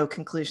have no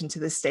conclusion to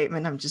this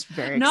statement. I'm just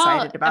very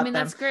excited about them. I mean,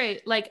 that's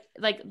great.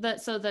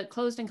 So the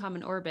Closed in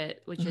Common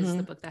Orbit, which is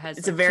the book that has,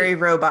 it's a very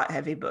robot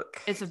heavy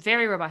book. It's a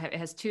very robot heavy. It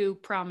has 2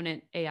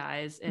 prominent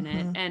AIs in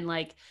it.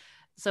 And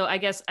so I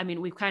guess, I mean,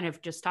 we've kind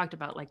of just talked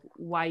about like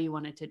why you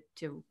wanted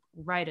to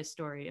write a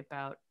story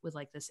with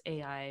like this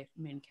AI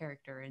main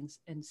character, and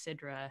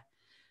Sidra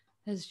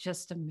is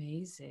just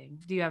amazing.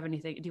 Do you want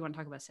to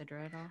talk about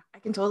Sidra at all? I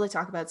can totally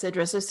talk about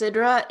Sidra. So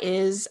Sidra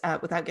is,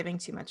 without giving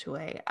too much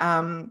away,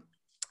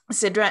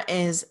 Sidra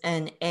is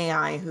an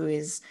AI who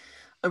is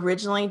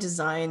originally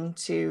designed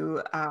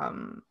to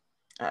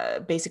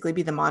basically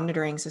be the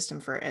monitoring system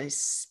for a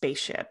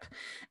spaceship.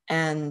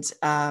 And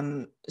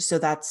so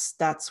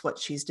that's what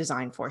she's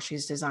designed for.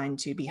 She's designed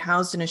to be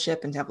housed in a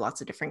ship and to have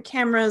lots of different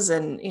cameras,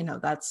 and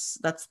that's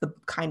the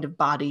kind of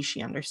body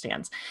she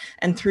understands.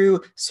 And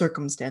through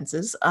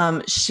circumstances,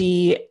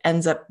 she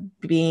ends up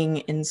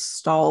being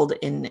installed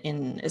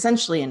in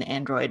essentially an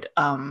android.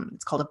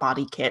 It's called a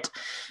body kit,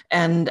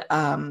 and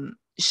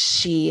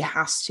she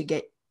has to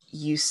get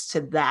used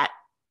to that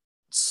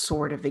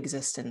sort of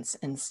existence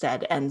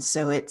instead. And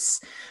so it's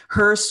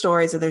her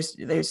story. So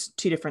there's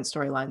two different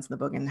storylines in the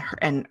book,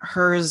 and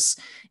hers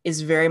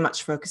is very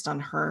much focused on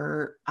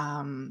her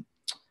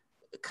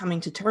coming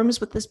to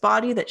terms with this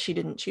body that she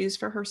didn't choose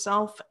for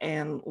herself,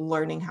 and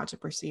learning how to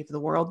perceive the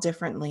world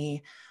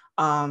differently,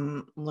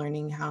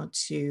 learning how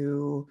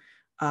to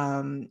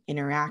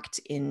interact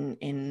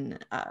in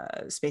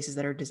spaces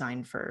that are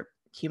designed for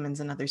humans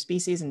and other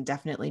species, and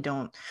definitely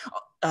don't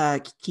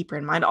keep her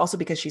in mind, also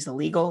because she's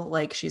illegal,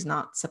 like she's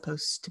not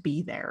supposed to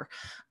be there,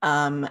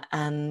 and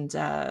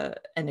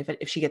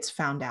if she gets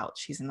found out,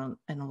 she's in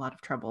a lot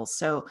of trouble.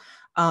 So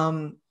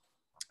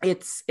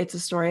it's a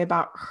story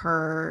about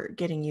her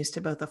getting used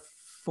to both a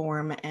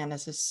form and a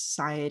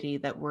society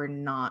that were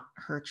not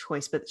her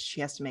choice, but she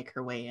has to make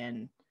her way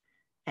in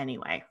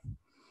anyway.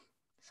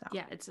 So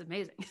yeah, it's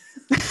amazing.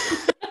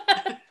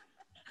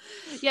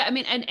 Yeah, I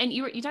mean, and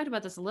you talked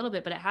about this a little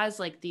bit, but it has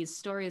like these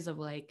stories of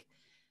like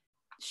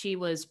she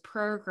was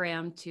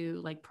programmed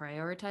to like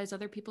prioritize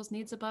other people's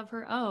needs above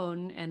her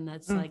own, and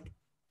that's like,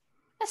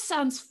 that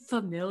sounds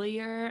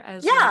familiar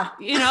as yeah,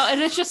 like,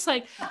 and it's just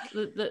like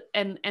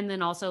and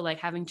then also like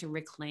having to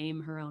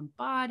reclaim her own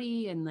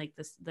body, and like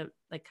the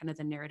like kind of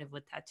the narrative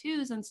with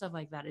tattoos and stuff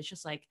like that. It's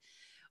just like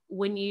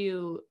when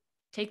you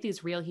take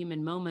these real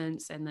human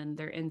moments and then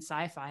they're in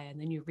sci-fi,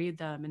 and then you read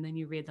them, and then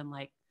you read them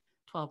like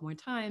 12 more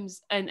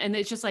times, and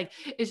it's just like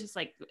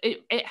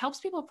it helps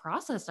people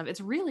process stuff.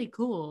 It's really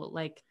cool.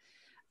 Like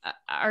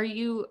are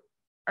you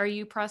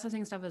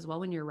processing stuff as well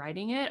when you're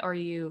writing it, or are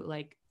you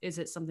like, is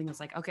it something that's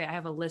like, okay, I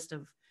have a list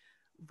of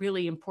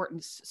really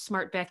important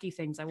smart Becky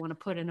things I want to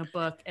put in a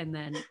book, and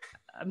then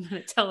I'm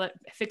going to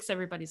fix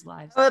everybody's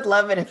lives? I would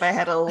love it if I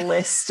had a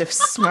list of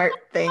smart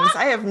things.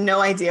 I have no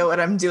idea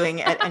what I'm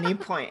doing at any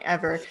point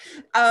ever.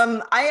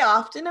 I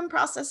often am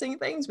processing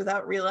things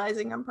without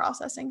realizing I'm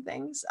processing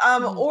things.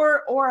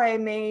 Or I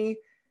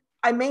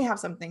may have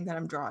something that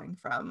I'm drawing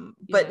from,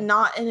 but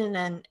not in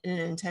an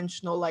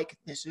intentional, like,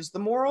 this is the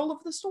moral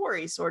of the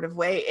story sort of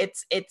way.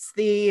 It's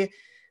the,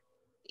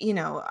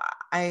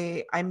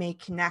 I may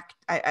connect.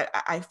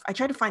 I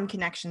try to find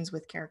connections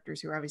with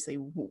characters who are obviously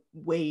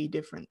way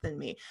different than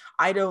me.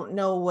 I don't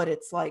know what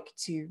it's like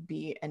to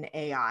be an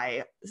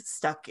AI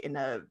stuck in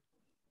a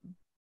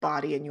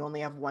body and you only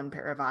have one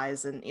pair of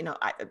eyes, and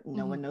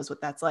no one knows what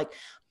that's like.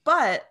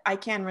 But I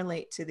can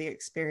relate to the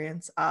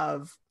experience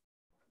of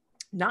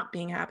not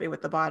being happy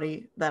with the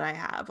body that I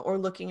have, or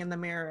looking in the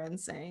mirror and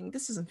saying,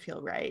 this doesn't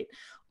feel right,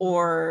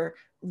 or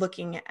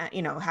looking at,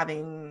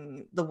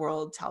 having the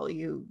world tell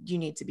you you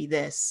need to be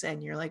this,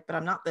 and you're like, but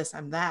I'm not this,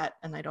 I'm that,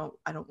 and I don't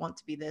want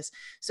to be this.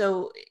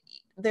 So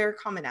there are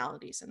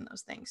commonalities in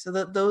those things. So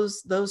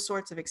those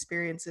sorts of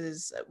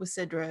experiences with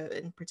Sidra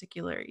in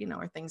particular,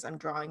 are things I'm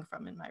drawing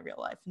from in my real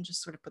life, and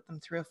just sort of put them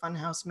through a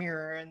funhouse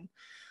mirror and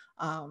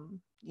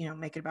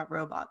make it about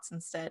robots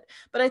instead.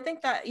 But I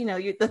think that,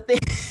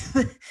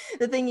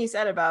 the thing you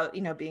said about,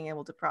 being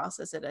able to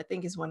process it, I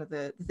think is one of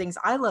the things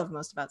I love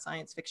most about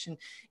science fiction,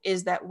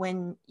 is that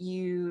when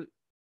you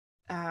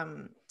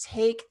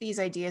take these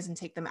ideas and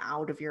take them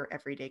out of your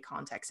everyday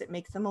context, it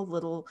makes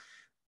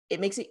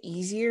it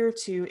easier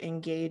to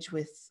engage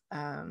with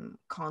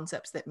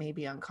concepts that may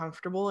be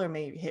uncomfortable or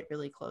may hit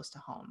really close to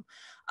home,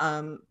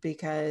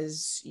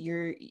 because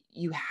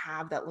you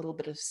have that little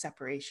bit of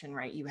separation,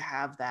 right? You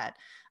have that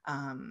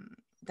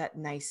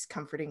nice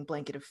comforting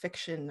blanket of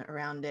fiction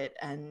around it,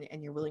 and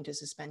you're willing to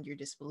suspend your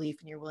disbelief,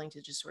 and you're willing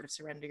to just sort of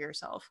surrender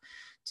yourself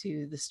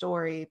to the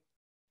story.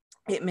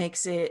 It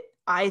makes it,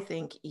 I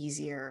think,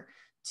 easier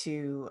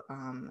to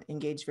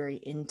engage very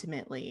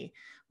intimately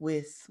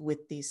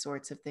with these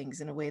sorts of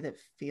things in a way that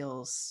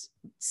feels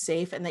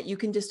safe, and that you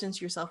can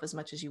distance yourself as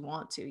much as you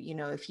want to.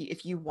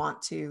 If you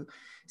want to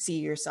see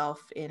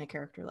yourself in a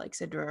character like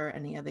Sidra or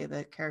any of the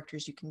other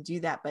characters, you can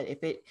do that. But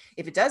if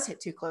it does hit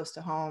too close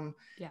to home,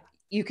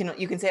 you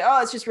can say,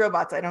 oh, it's just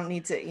robots, I don't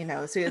need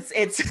to, so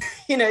it's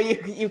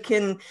you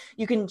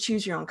can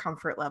choose your own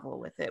comfort level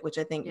with it, which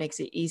I think makes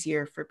it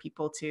easier for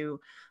people to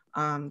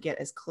get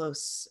as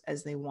close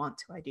as they want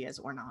to ideas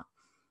or not.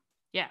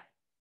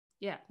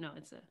 No,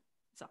 it's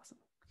awesome.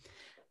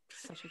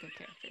 Such a good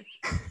character.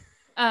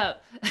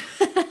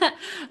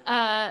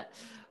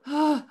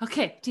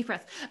 Okay, deep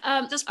breath.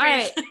 Just all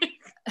breathe.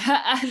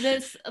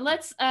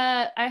 Right.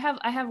 I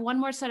have one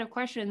more set of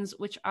questions,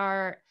 which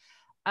are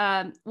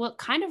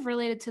kind of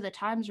related to the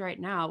times right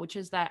now, which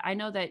is that I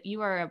know that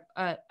you are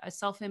a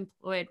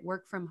self-employed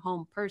work from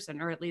home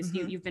person, or at least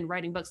you've been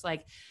writing books.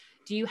 Like,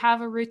 do you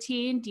have a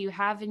routine? Do you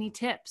have any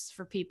tips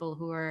for people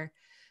who are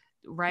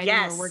writing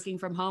Yes. or working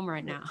from home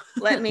right now?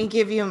 Let me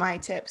give you my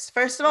tips.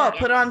 First of all,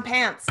 put on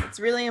pants. It's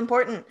really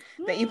important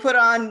that you put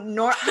on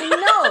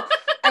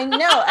I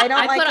know. I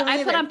don't like them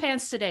either. I put on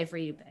pants today for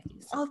you,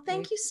 Becky. So oh,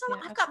 thank you so much.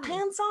 yeah, I've got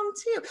absolutely. pants on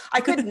too.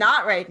 I could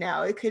not right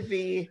now. It could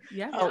be,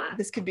 Yeah.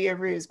 this could be a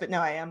ruse, but no,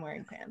 I am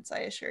wearing pants,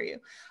 I assure you.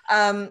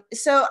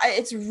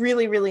 It's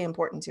really, really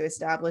important to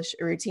establish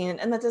a routine.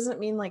 And that doesn't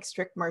mean like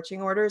strict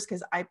marching orders,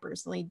 because I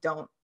personally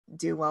don't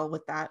do well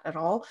with that at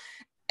all.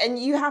 And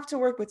you have to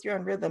work with your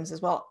own rhythms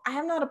as well. I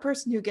am not a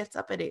person who gets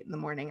up at 8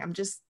 a.m. I'm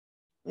just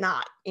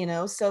not,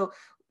 so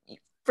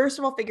first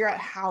of all, figure out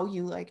how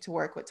you like to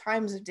work, what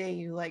times of day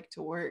you like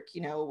to work,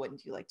 when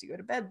do you like to go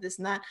to bed, this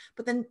and that,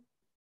 but then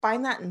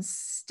find that and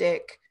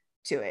stick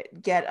to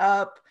it. Get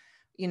up,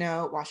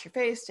 wash your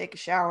face, take a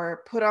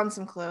shower, put on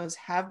some clothes,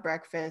 have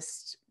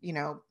breakfast,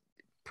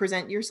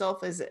 present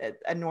yourself as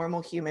a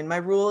normal human. My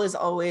rule is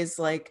always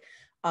like,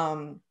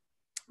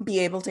 be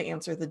able to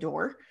answer the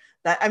door.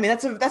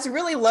 That's a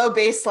really low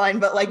baseline,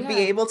 but like be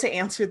able to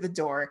answer the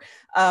door.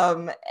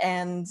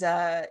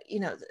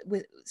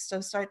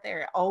 So start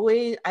there.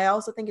 I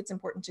also think it's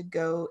important to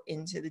go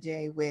into the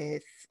day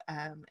with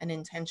an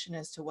intention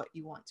as to what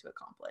you want to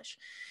accomplish.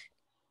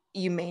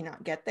 You may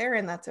not get there,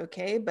 and that's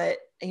okay, but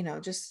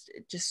just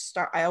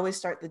start. I always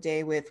start the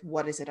day with,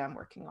 what is it I'm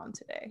working on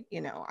today?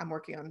 I'm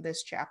working on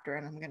this chapter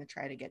and I'm going to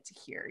try to get to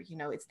here.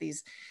 It's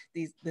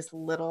this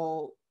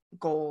little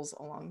goals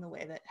along the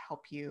way that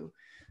help you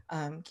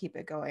keep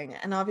it going.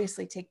 And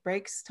obviously take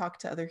breaks, talk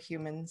to other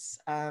humans.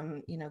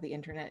 The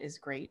internet is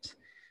great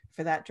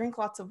for that. Drink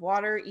lots of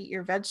water, eat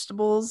your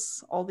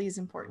vegetables, all these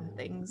important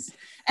things.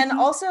 And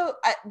also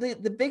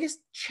the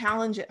biggest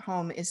challenge at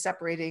home is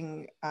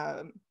separating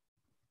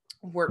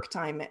work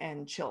time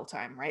and chill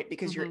time, right?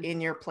 Because you're in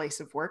your place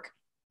of work.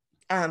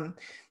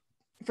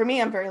 For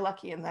me, I'm very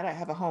lucky in that I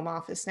have a home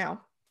office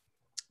now,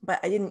 but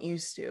I didn't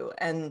used to.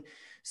 And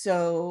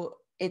so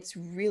it's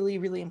really,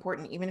 really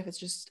important, even if it's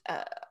just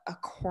a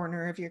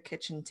corner of your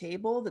kitchen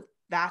table,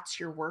 that's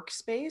your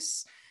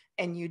workspace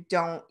and you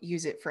don't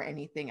use it for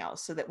anything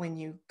else. So that when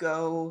you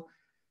go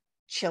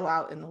chill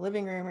out in the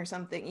living room or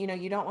something,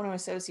 you don't want to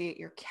associate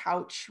your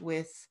couch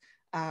with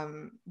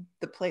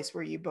the place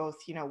where you both,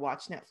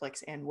 watch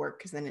Netflix and work,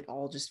 because then it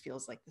all just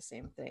feels like the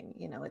same thing.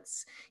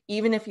 It's,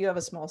 even if you have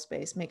a small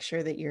space, make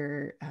sure that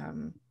you're,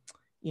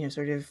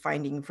 sort of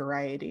finding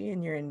variety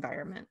in your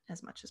environment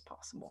as much as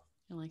possible.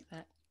 I like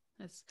that.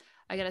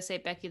 I gotta say,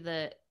 Becky,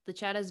 the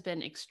chat has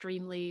been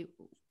extremely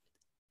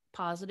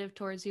positive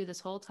towards you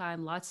this whole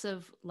time. Lots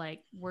of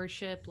like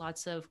worship,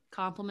 lots of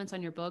compliments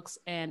on your books.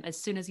 And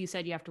as soon as you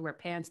said you have to wear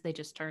pants, they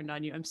just turned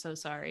on you. I'm so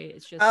sorry.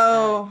 It's just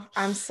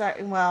I'm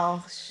sorry.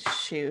 Well,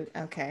 shoot.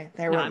 Okay,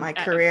 there went my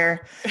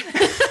career.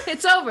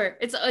 It's over.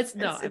 It's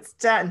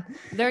done.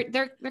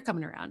 They're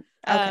coming around.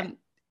 Okay.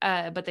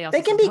 But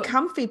they can be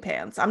comfy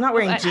pants. I'm not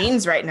wearing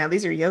jeans right now.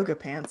 These are yoga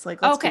pants.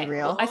 Like, let's be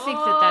real. I think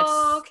that's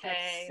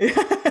okay.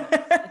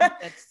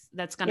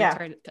 That's gonna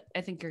turn.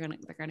 I think they're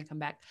gonna come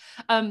back.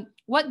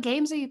 What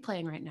games are you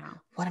playing right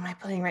now? What am I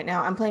playing right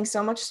now? I'm playing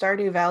so much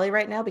Stardew Valley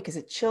right now because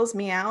it chills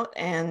me out,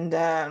 and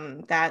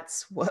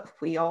that's what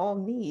we all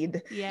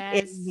need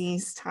in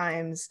these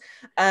times.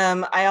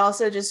 I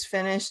also just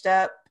finished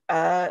up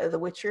The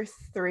Witcher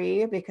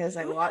 3 because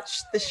I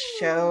watched the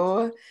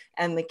show,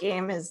 and the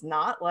game is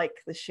not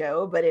like the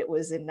show, but it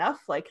was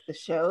enough like the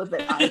show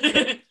that I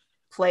could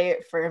play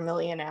it for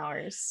 1,000,000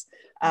 hours.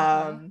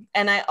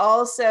 And I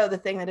also, the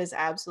thing that is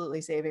absolutely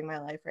saving my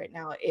life right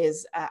now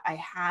is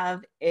I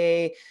have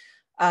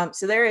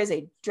so there is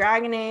a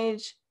Dragon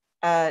Age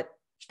pen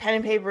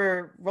and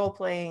paper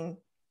role-playing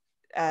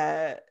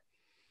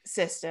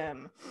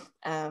system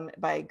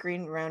by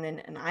Green Ronin,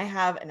 and I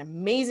have an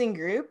amazing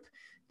group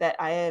that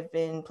I have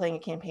been playing a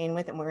campaign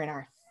with, and we're in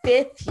our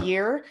 5th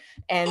year,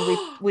 and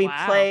we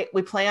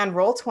play on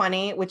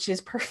Roll20, which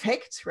is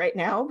perfect right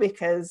now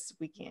because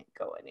we can't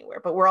go anywhere,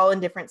 but we're all in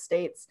different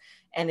states,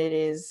 and it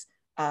is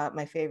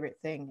my favorite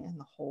thing in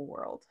the whole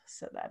world.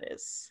 So that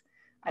is,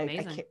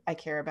 I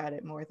care about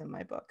it more than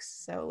my books.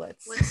 So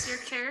What's your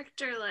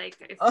character like,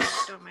 if you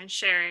don't mind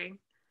sharing?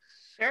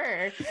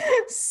 Sure.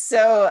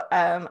 So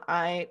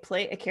I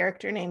play a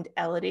character named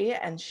Elodie,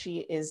 and she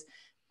is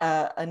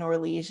a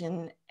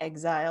Norwegian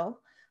exile.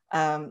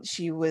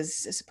 She was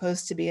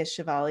supposed to be a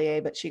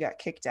chevalier, but she got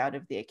kicked out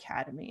of the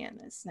academy and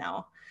is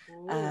now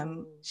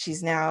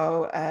she's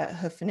now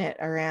hoofing it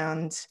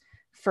around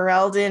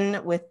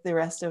Ferelden with the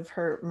rest of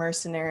her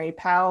mercenary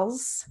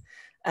pals.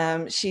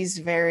 She's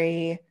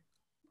very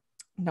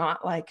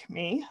not like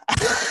me.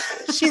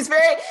 she's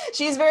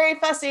very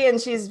fussy, and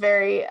she's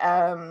very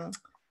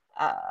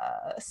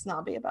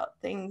snobby about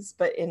things,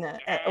 but in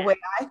a way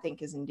I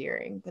think is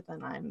endearing, but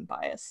then I'm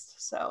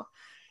biased. So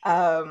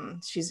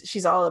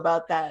she's all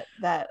about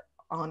that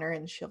honor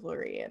and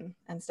chivalry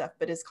and stuff,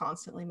 but is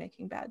constantly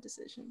making bad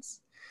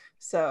decisions.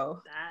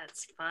 So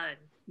that's fun.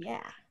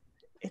 Yeah.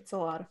 It's a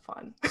lot of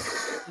fun.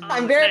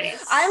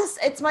 Nice.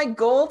 It's my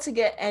goal to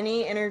get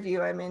any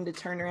interview I'm in to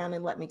turn around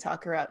and let me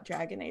talk about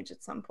Dragon Age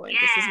at some point.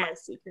 This is my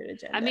secret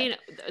agenda. I mean,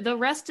 the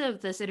rest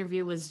of this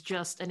interview was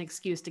just an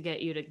excuse to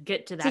get you to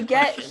get to that to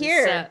get question.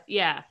 here. So,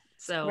 yeah.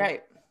 So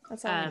right.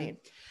 That's all we need.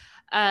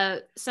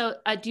 So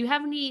do you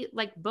have any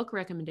like book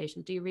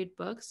recommendations? Do you read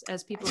books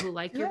as people who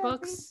like your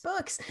books?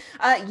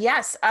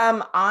 Yes.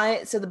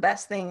 So the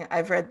best thing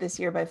I've read this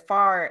year by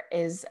far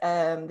is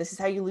This Is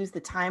How You Lose the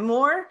Time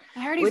War.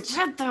 I already read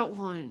that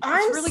one.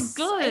 It's really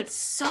good. It's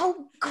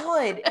so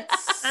good.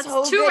 It's That's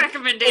so two good.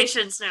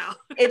 recommendations now.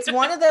 It's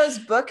one of those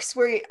books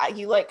where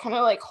you like kind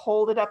of like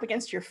hold it up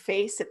against your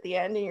face at the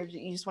end, and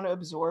you just want to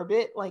absorb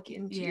it like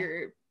into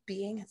your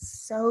being. It's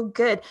so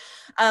good.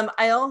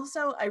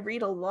 I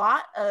read a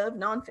lot of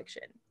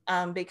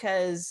nonfiction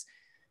because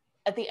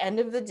at the end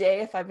of the day,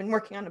 if I've been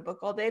working on a book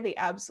all day, the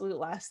absolute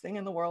last thing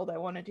in the world I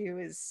want to do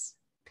is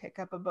pick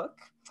up a book.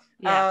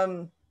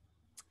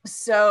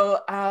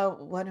 So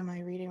what am I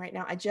reading right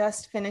now? I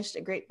just finished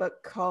a great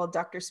book called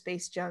Dr.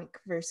 Space Junk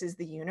versus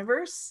the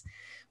Universe,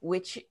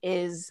 which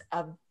is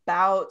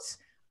about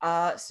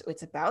so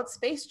it's about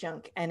space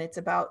junk, and it's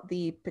about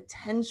the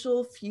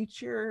potential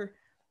future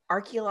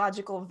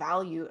archaeological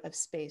value of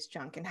space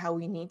junk and how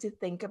we need to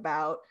think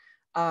about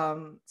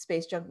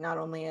space junk not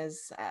only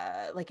as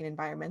like an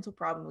environmental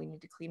problem we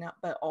need to clean up,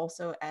 but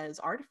also as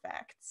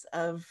artifacts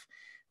of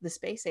the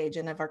space age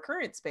and of our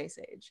current space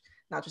age,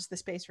 not just the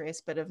space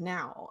race, but of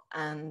now,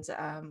 and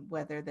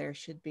whether there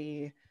should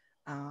be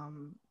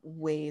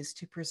ways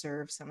to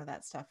preserve some of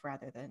that stuff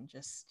rather than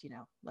just,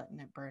 letting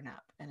it burn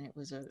up. And it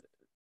was a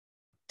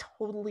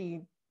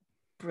totally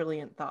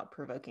brilliant,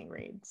 thought-provoking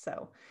read.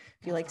 So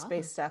if you like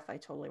space stuff, I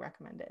totally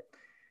recommend it.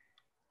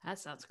 That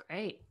sounds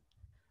great.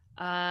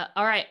 All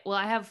right. Well,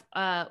 I have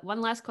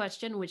one last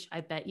question, which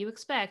I bet you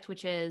expect,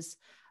 which is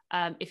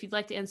if you'd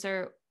like to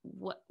answer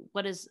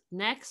what is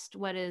next,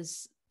 what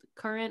is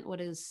current,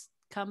 what is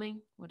coming,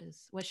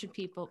 what should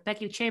people,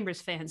 Becky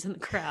Chambers fans in the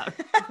crowd,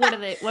 what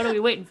are we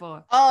waiting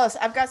for? Oh, so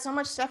I've got so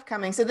much stuff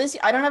coming. So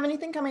I don't have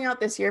anything coming out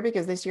this year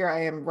because this year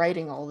I am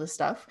writing all this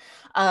stuff.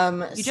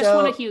 You just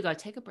want a Hugo,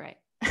 take a break.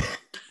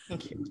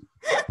 Thank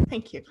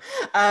you.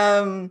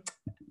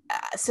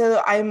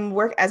 So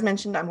as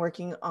mentioned, I'm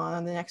working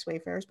on the next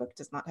Wayfarers book. It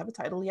does not have a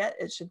title yet.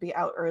 It should be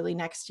out early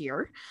next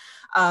year.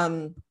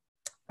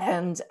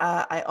 And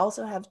I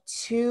also have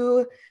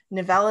 2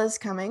 novellas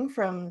coming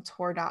from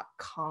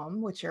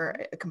Tor.com, which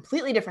are a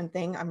completely different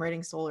thing. I'm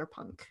writing solar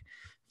punk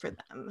for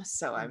them.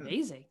 So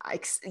amazing.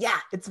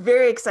 It's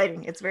very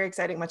exciting. It's very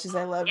exciting. Much as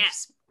I love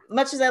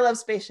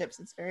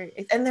spaceships,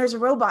 and there's a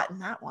robot in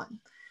that one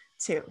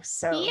too.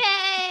 So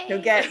yay! So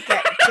get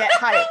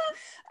hype.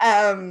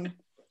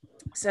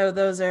 So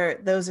those are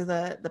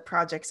the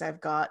projects I've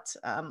got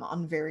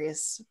on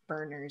various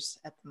burners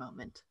at the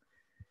moment.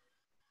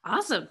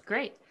 Awesome.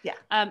 Great. Yeah.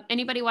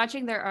 Anybody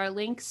watching, there are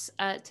links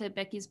to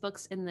Becky's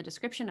books in the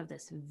description of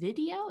this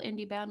video,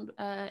 IndieBound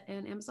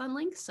and Amazon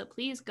links. So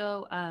please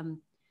go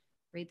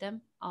read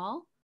them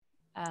all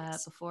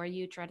before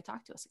you try to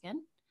talk to us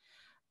again.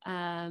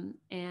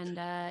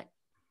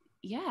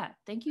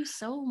 Thank you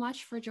so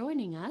much for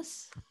joining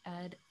us.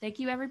 Thank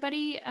you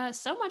everybody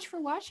so much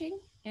for watching,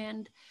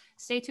 and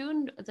stay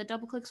tuned. The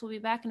Doubleclicks will be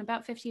back in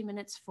about 15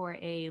 minutes for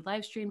a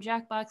live stream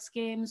Jackbox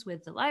games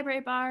with the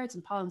Library Bards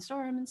and Paul and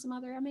Storm and some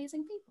other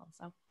amazing people.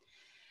 So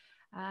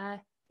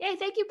yay,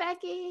 thank you,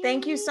 Becky.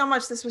 Thank you so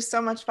much. This was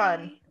so much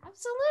fun.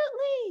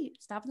 Absolutely.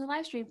 Stop in the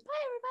live stream. Bye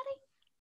everybody.